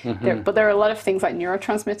connectome, but there are a lot of things like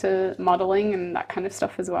neurotransmitter modeling and that kind of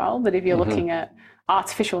stuff as well, that if you're looking at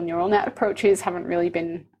artificial neural net approaches, haven't really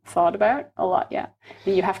been thought about a lot yet.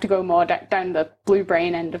 You have to go more down the blue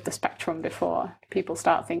brain end of the spectrum before people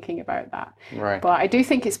start thinking about that. Right. But I do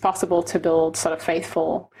think it's possible to build sort of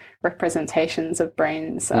faithful representations of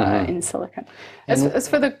brains in silicon. As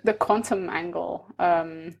for the quantum angle,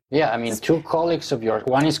 yeah, I mean, two colleagues of yours,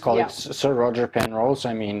 one is Sir Roger Penrose,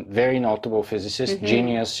 I mean, very notable physicist,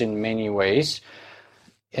 genius in many ways,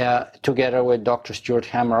 together with Dr. Stuart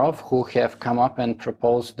Hameroff, who have come up and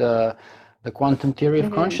proposed the quantum theory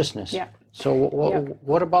of consciousness. Yeah. So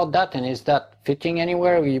what about that? And is that fitting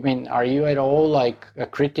anywhere? You mean, are you at all like a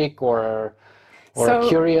critic or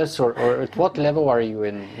curious, or at what level are you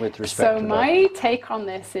in with respect to that? So my take on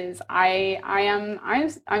this is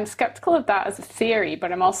I'm skeptical of that as a theory,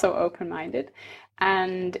 but I'm also open-minded.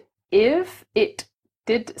 And if it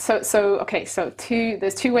did,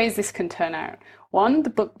 there's two ways this can turn out. One,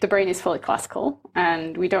 the brain is fully classical,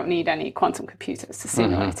 and we don't need any quantum computers to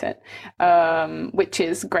simulate it, which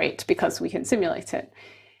is great because we can simulate it.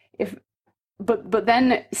 But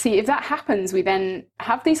then, see, if that happens, we then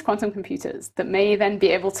have these quantum computers that may then be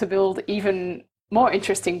able to build even more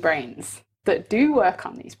interesting brains that do work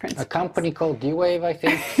on these principles. A company called D-Wave, I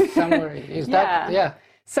think, somewhere. Is that? Yeah.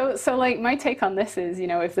 So like my take on this is,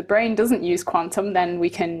 if the brain doesn't use quantum, then we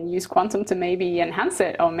can use quantum to maybe enhance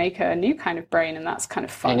it or make a new kind of brain, and that's kind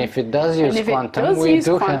of fun. And if it does use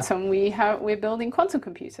quantum, we're building quantum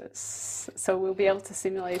computers, so we'll be able to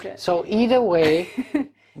simulate it. So either way,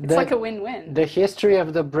 it's like a win-win. The history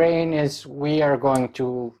of the brain is we are going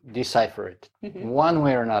to decipher it one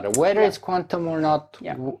way or another. Whether it's quantum or not,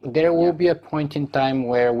 there will be a point in time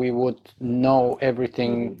where we would know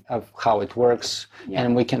everything of how it works,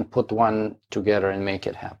 and we can put one together and make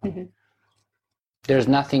it happen. There's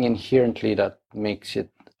nothing inherently that makes it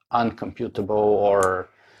uncomputable or...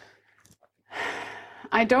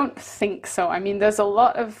 I don't think so. I mean, there's a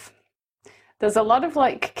lot of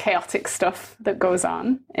like chaotic stuff that goes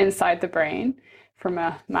on inside the brain from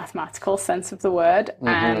a mathematical sense of the word.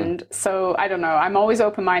 And so, I don't know, I'm always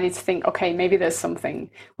open-minded to think, okay, maybe there's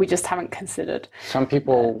something we just haven't considered. Some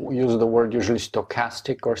people use the word usually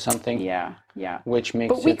stochastic or something. Yeah. Which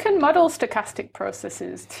makes But we can model stochastic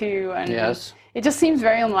processes too. And it just seems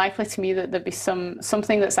very unlikely to me that there'd be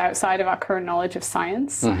something that's outside of our current knowledge of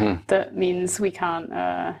science that means we can't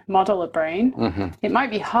model a brain. It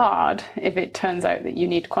might be hard if it turns out that you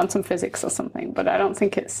need quantum physics or something, but I don't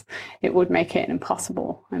think it would make it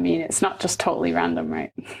impossible. I mean, it's not just totally random,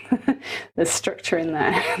 right? There's structure in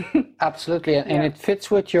there. Absolutely, and it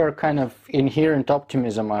fits with your kind of inherent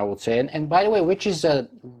optimism, I would say. And by the way, which is a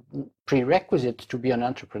prerequisite to be an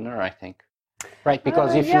entrepreneur, I think. Right?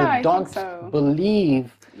 Because if yeah, you don't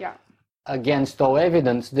believe against all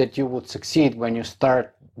evidence that you would succeed when you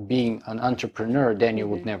start being an entrepreneur, then you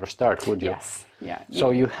would never start, would you? Yes. Yeah.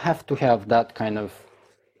 So you have to have that kind of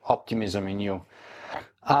optimism in you.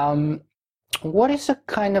 What is a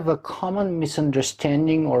kind of a common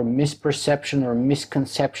misunderstanding or misperception or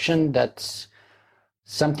misconception that's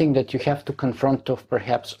something that you have to confront of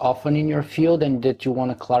perhaps often in your field and that you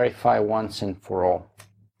want to clarify once and for all?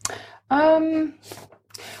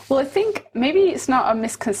 Well, I think maybe it's not a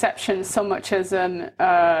misconception so much as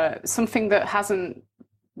something that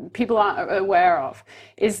people aren't aware of,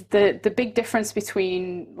 is the big difference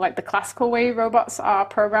between like the classical way robots are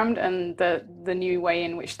programmed and the new way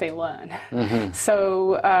in which they learn. Mm-hmm.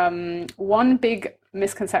 So one big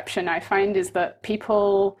misconception I find is that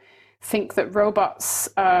people think that robots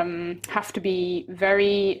have to be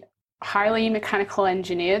very highly mechanical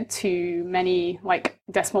engineered to many like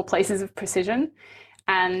decimal places of precision,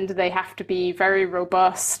 and they have to be very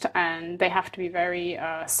robust, and they have to be very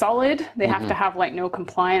solid. They have to have like no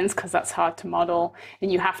compliance because that's hard to model,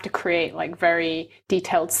 and you have to create like very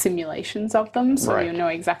detailed simulations of them so you know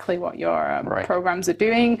exactly what your programs are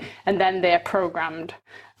doing, and then they're programmed.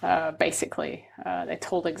 Basically, they're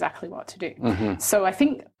told exactly what to do. So I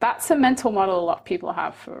think that's a mental model a lot of people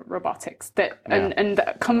have for robotics. And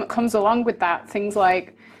that comes along with that things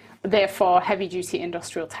like they're for heavy-duty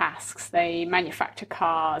industrial tasks. They manufacture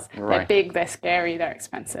cars. They're big. They're scary. They're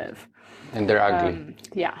expensive. And they're ugly.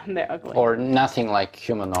 And they're ugly. Or nothing like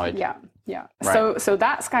humanoid. Yeah. Right. So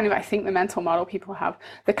that's kind of, I think, the mental model people have.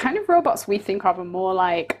 The kind of robots we think of are more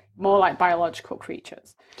like biological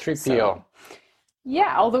creatures. 3PO.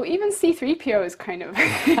 Yeah, although even C-3PO is kind of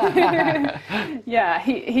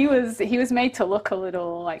he was made to look a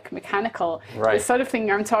little like mechanical. Right. The sort of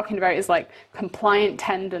thing I'm talking about is like compliant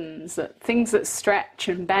tendons, things that stretch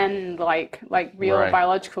and bend like real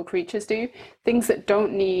biological creatures do, things that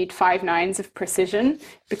don't need 5 nines of precision,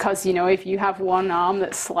 because if you have one arm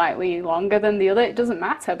that's slightly longer than the other, it doesn't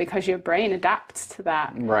matter because your brain adapts to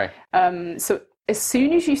that. Right. So as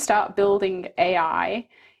soon as you start building AI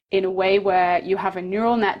in a way where you have a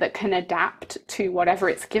neural net that can adapt to whatever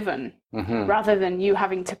it's given, rather than you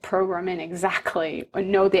having to program in exactly or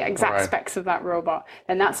know the exact specs of that robot,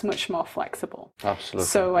 then that's much more flexible. Absolutely.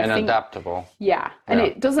 So I think, adaptable. Yeah. And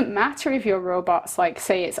it doesn't matter if your robot's like,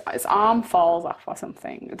 say its arm falls off or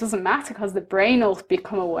something. It doesn't matter because the brain will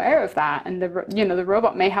become aware of that. And the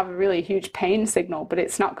robot may have a really huge pain signal, but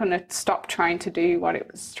it's not going to stop trying to do what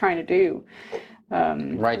it was trying to do.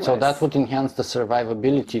 So that would enhance the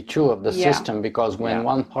survivability too of the system, because when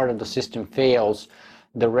one part of the system fails,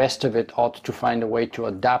 the rest of it ought to find a way to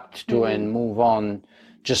adapt to and move on,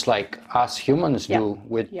 just like us humans do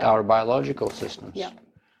with our biological systems.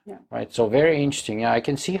 Right. So very interesting. Yeah, I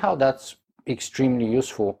can see how that's extremely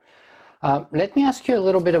useful. Let me ask you a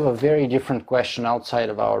little bit of a very different question outside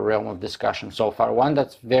of our realm of discussion so far. One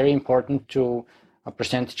that's very important to a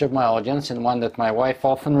percentage of my audience, and one that my wife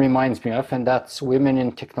often reminds me of, and that's women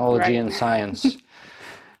in technology and science.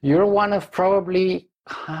 You're one of probably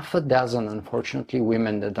half a dozen, unfortunately,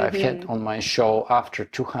 women that I've had on my show after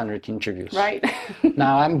 200 interviews. Right.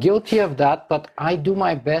 Now, I'm guilty of that, but I do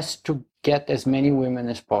my best to get as many women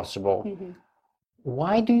as possible.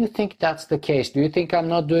 Why do you think that's the case? Do you think I'm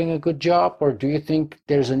not doing a good job, or do you think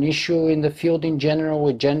there's an issue in the field in general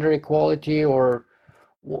with gender equality, or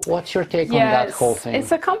what's your take on that whole thing?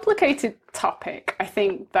 It's a complicated topic. I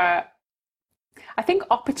think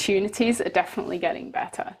opportunities are definitely getting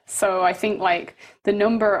better. So I think like the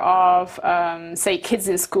number of say kids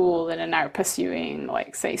in school that are now pursuing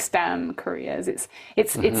like say STEM careers,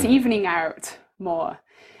 it's evening out more.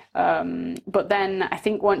 But then I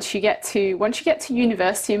think once you get to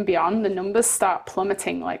university and beyond, the numbers start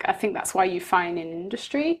plummeting. Like I think that's why you find in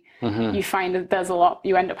industry, you find that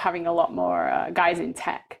you end up having a lot more guys in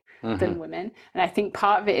tech than women. And I think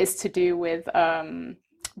part of it is to do with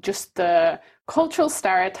just the cultural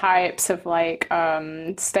stereotypes of like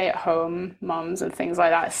stay-at-home moms and things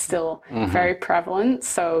like that is still very prevalent.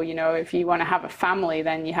 So, if you want to have a family,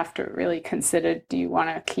 then you have to really consider, do you want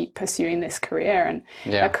to keep pursuing this career?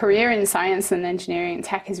 And a career in science and engineering and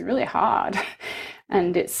tech is really hard.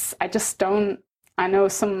 And I know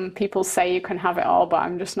some people say you can have it all, but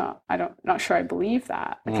I'm just not sure I believe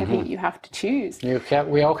that. Like I think you have to choose.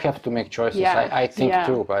 We all have to make choices. I think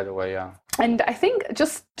too, by the way, And I think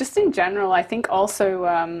just in general, I think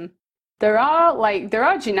also there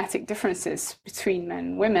are genetic differences between men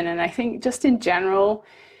and women, and I think just in general,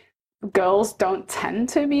 girls don't tend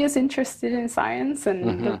to be as interested in science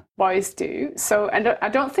and the boys do. So I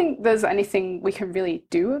don't think there's anything we can really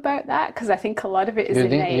do about that, because I think a lot of it is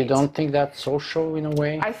innate. You don't think that's social in a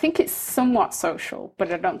way? I think it's somewhat social,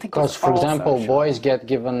 but I don't think because, it's for all example, social. boys get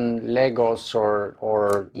given Legos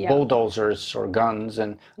or bulldozers or guns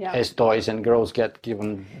and as toys, and girls get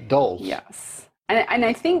given dolls. Yes, and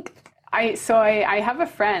I think I have a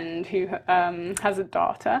friend who has a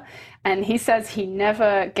daughter, and he says he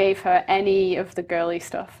never gave her any of the girly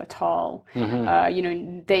stuff at all. You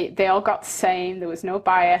know, they all got the same. There was no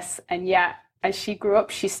bias, and yet as she grew up,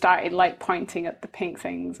 she started like pointing at the pink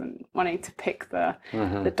things and wanting to pick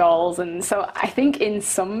the dolls. And so I think in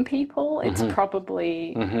some people it's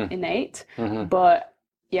probably innate, but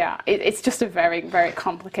yeah, it's just a very, very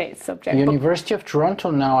complicated subject. University of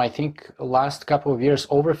Toronto now, I think last couple of years,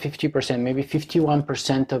 over 50%, maybe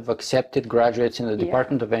 51% of accepted graduates in the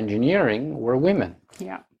Department of Engineering were women.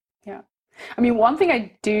 Yeah. I mean, one thing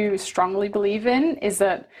I do strongly believe in is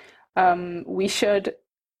that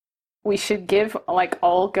we should give like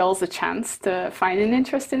all girls a chance to find an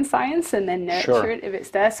interest in science and then nurture it if it's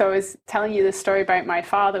there. So I was telling you the story about my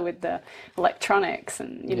father with the electronics,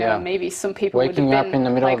 and you know, maybe some people waking would have up been in the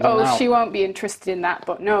middle like, of the oh, night. she won't be interested in that.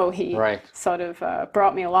 But no, he sort of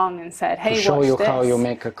brought me along and said, hey, to show watch you this. how you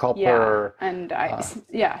make a copper so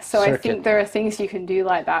circuit. I think there are things you can do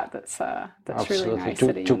like that that's Absolutely. really nice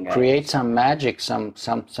to create some magic, some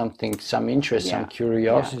interest, some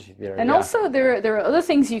curiosity there. And also there are other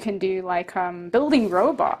things you can do, like building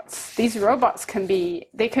robots. These robots can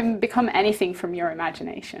become anything from your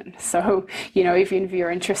imagination. So, you know, if you're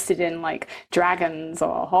interested in like dragons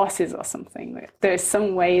or horses or something, there's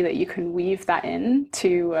some way that you can weave that in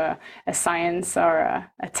to a science or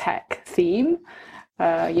a tech theme.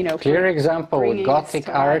 You know, clear example, Gothic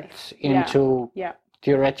art into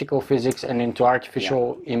theoretical physics and into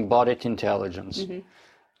artificial embodied intelligence.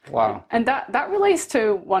 Wow. And that relates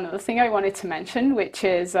to one other thing I wanted to mention, which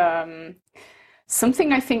is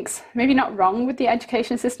something I think's maybe not wrong with the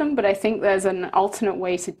education system, but I think there's an alternate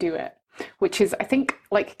way to do it, which is, I think,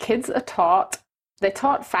 like, kids are they're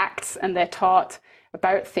taught facts and they're taught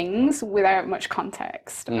about things without much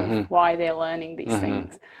context of why they're learning these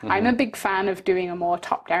things. I'm a big fan of doing a more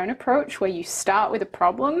top-down approach, where you start with a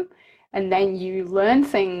problem and then you learn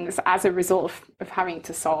things as a result of having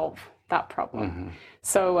to solve that problem.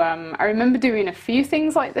 So I remember doing a few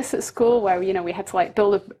things like this at school, where, you know, we had to like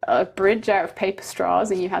build a bridge out of paper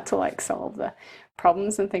straws, and you had to like solve the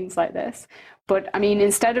problems and things like this. But I mean,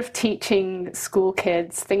 instead of teaching school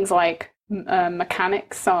kids things like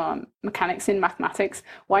mechanics in mathematics,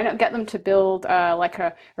 why not get them to build like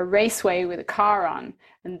a raceway with a car on,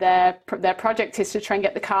 and their project is to try and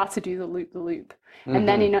get the car to do the loop. And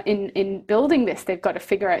then in building this, they've got to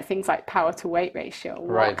figure out things like power to weight ratio.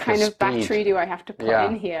 What kind of battery do I have to put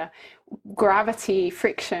in here? Gravity,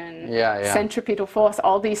 friction, centripetal force,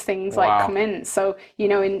 all these things like come in. So, you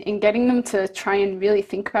know, in getting them to try and really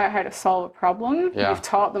think about how to solve a problem, you've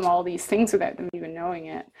taught them all these things without them even knowing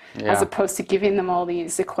it, as opposed to giving them all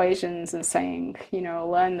these equations and saying, you know,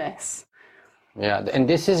 learn this. Yeah, and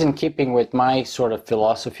this is in keeping with my sort of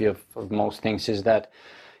philosophy of most things, is that,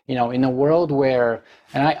 you know, in a world where,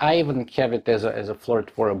 and I even have it as a flirt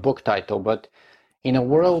for a book title, but in a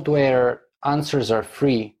world where answers are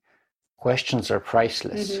free, questions are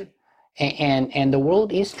priceless. And the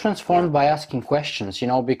world is transformed by asking questions, you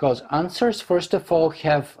know, because answers, first of all,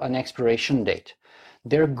 have an expiration date.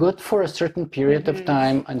 They're good for a certain period of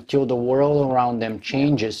time until the world around them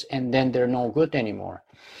changes, and then they're no good anymore.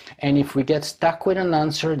 And if we get stuck with an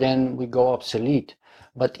answer, then we go obsolete.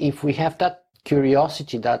 But if we have that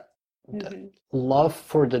curiosity, that love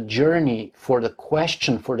for the journey, for the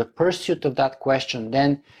question, for the pursuit of that question,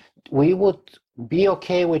 then we would be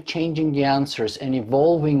okay with changing the answers and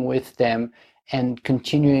evolving with them and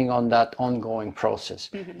continuing on that ongoing process.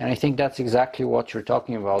 And I think that's exactly what you're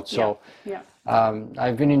talking about. So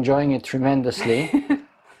I've been enjoying it tremendously.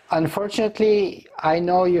 Unfortunately, I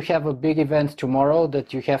know you have a big event tomorrow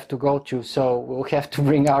that you have to go to, so we'll have to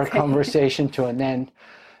bring our conversation to an end.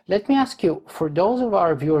 Let me ask you, for those of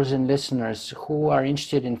our viewers and listeners who are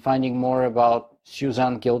interested in finding more about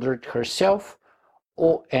Suzanne Gildert herself,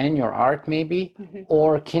 and your art maybe,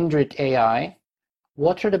 or Kindred AI,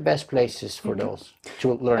 what are the best places for those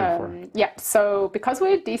to learn for? So because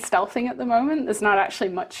we're de-stealthing at the moment, there's not actually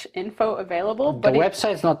much info available. But the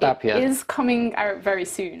website's not up yet. It is coming out very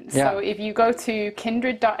soon. So if you go to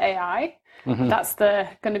kindred.ai, that's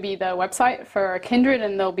going to be the website for Kindred,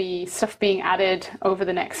 and there'll be stuff being added over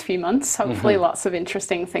the next few months. Hopefully lots of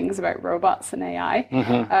interesting things about robots and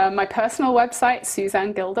AI. My personal website,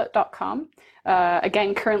 SuzanneGildert.com.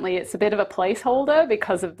 Again, currently it's a bit of a placeholder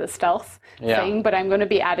because of the stealth thing, but I'm going to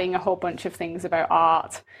be adding a whole bunch of things about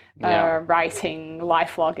art, writing,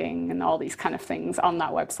 life logging, and all these kind of things on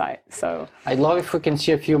that website. So I'd love if we can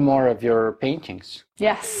see a few more of your paintings.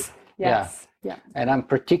 Yes. Yeah. And I'm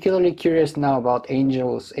particularly curious now about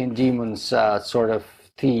angels and demons sort of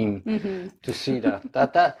theme to see that.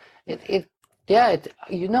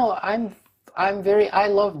 I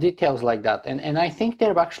love details like that, and I think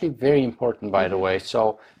they're actually very important, by the way.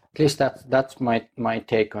 So at least that's my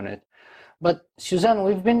take on it. But Suzanne,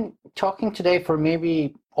 we've been talking today for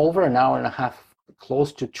maybe over an hour and a half,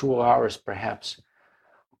 close to 2 hours perhaps.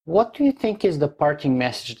 What do you think is the parting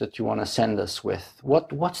message that you want to send us with?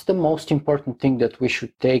 What's the most important thing that we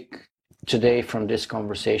should take today from this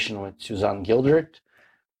conversation with Suzanne Gildert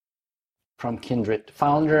from Kindred,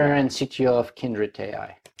 founder and CTO of Kindred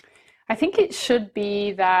AI? I think it should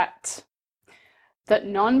be that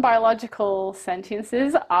non-biological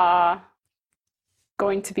sentiences are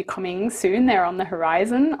going to be coming soon. They're on the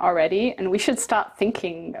horizon already, and we should start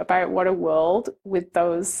thinking about what a world with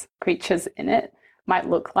those creatures in it might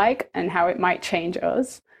look like and how it might change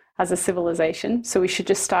us as a civilization. So we should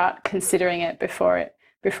just start considering it before it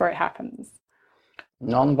happens.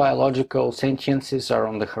 Non-biological sentiences are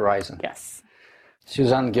on the horizon. Yes.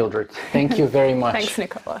 Suzanne Gildert, thank you very much. Thanks,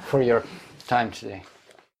 Nicola, for your time today.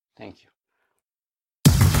 Thank you.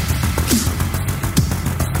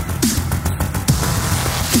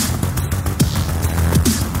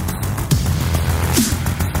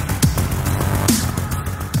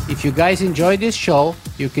 If you guys enjoyed this show,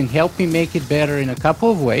 you can help me make it better in a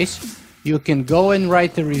couple of ways. You can go and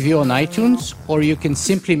write a review on iTunes, or you can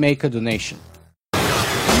simply make a donation.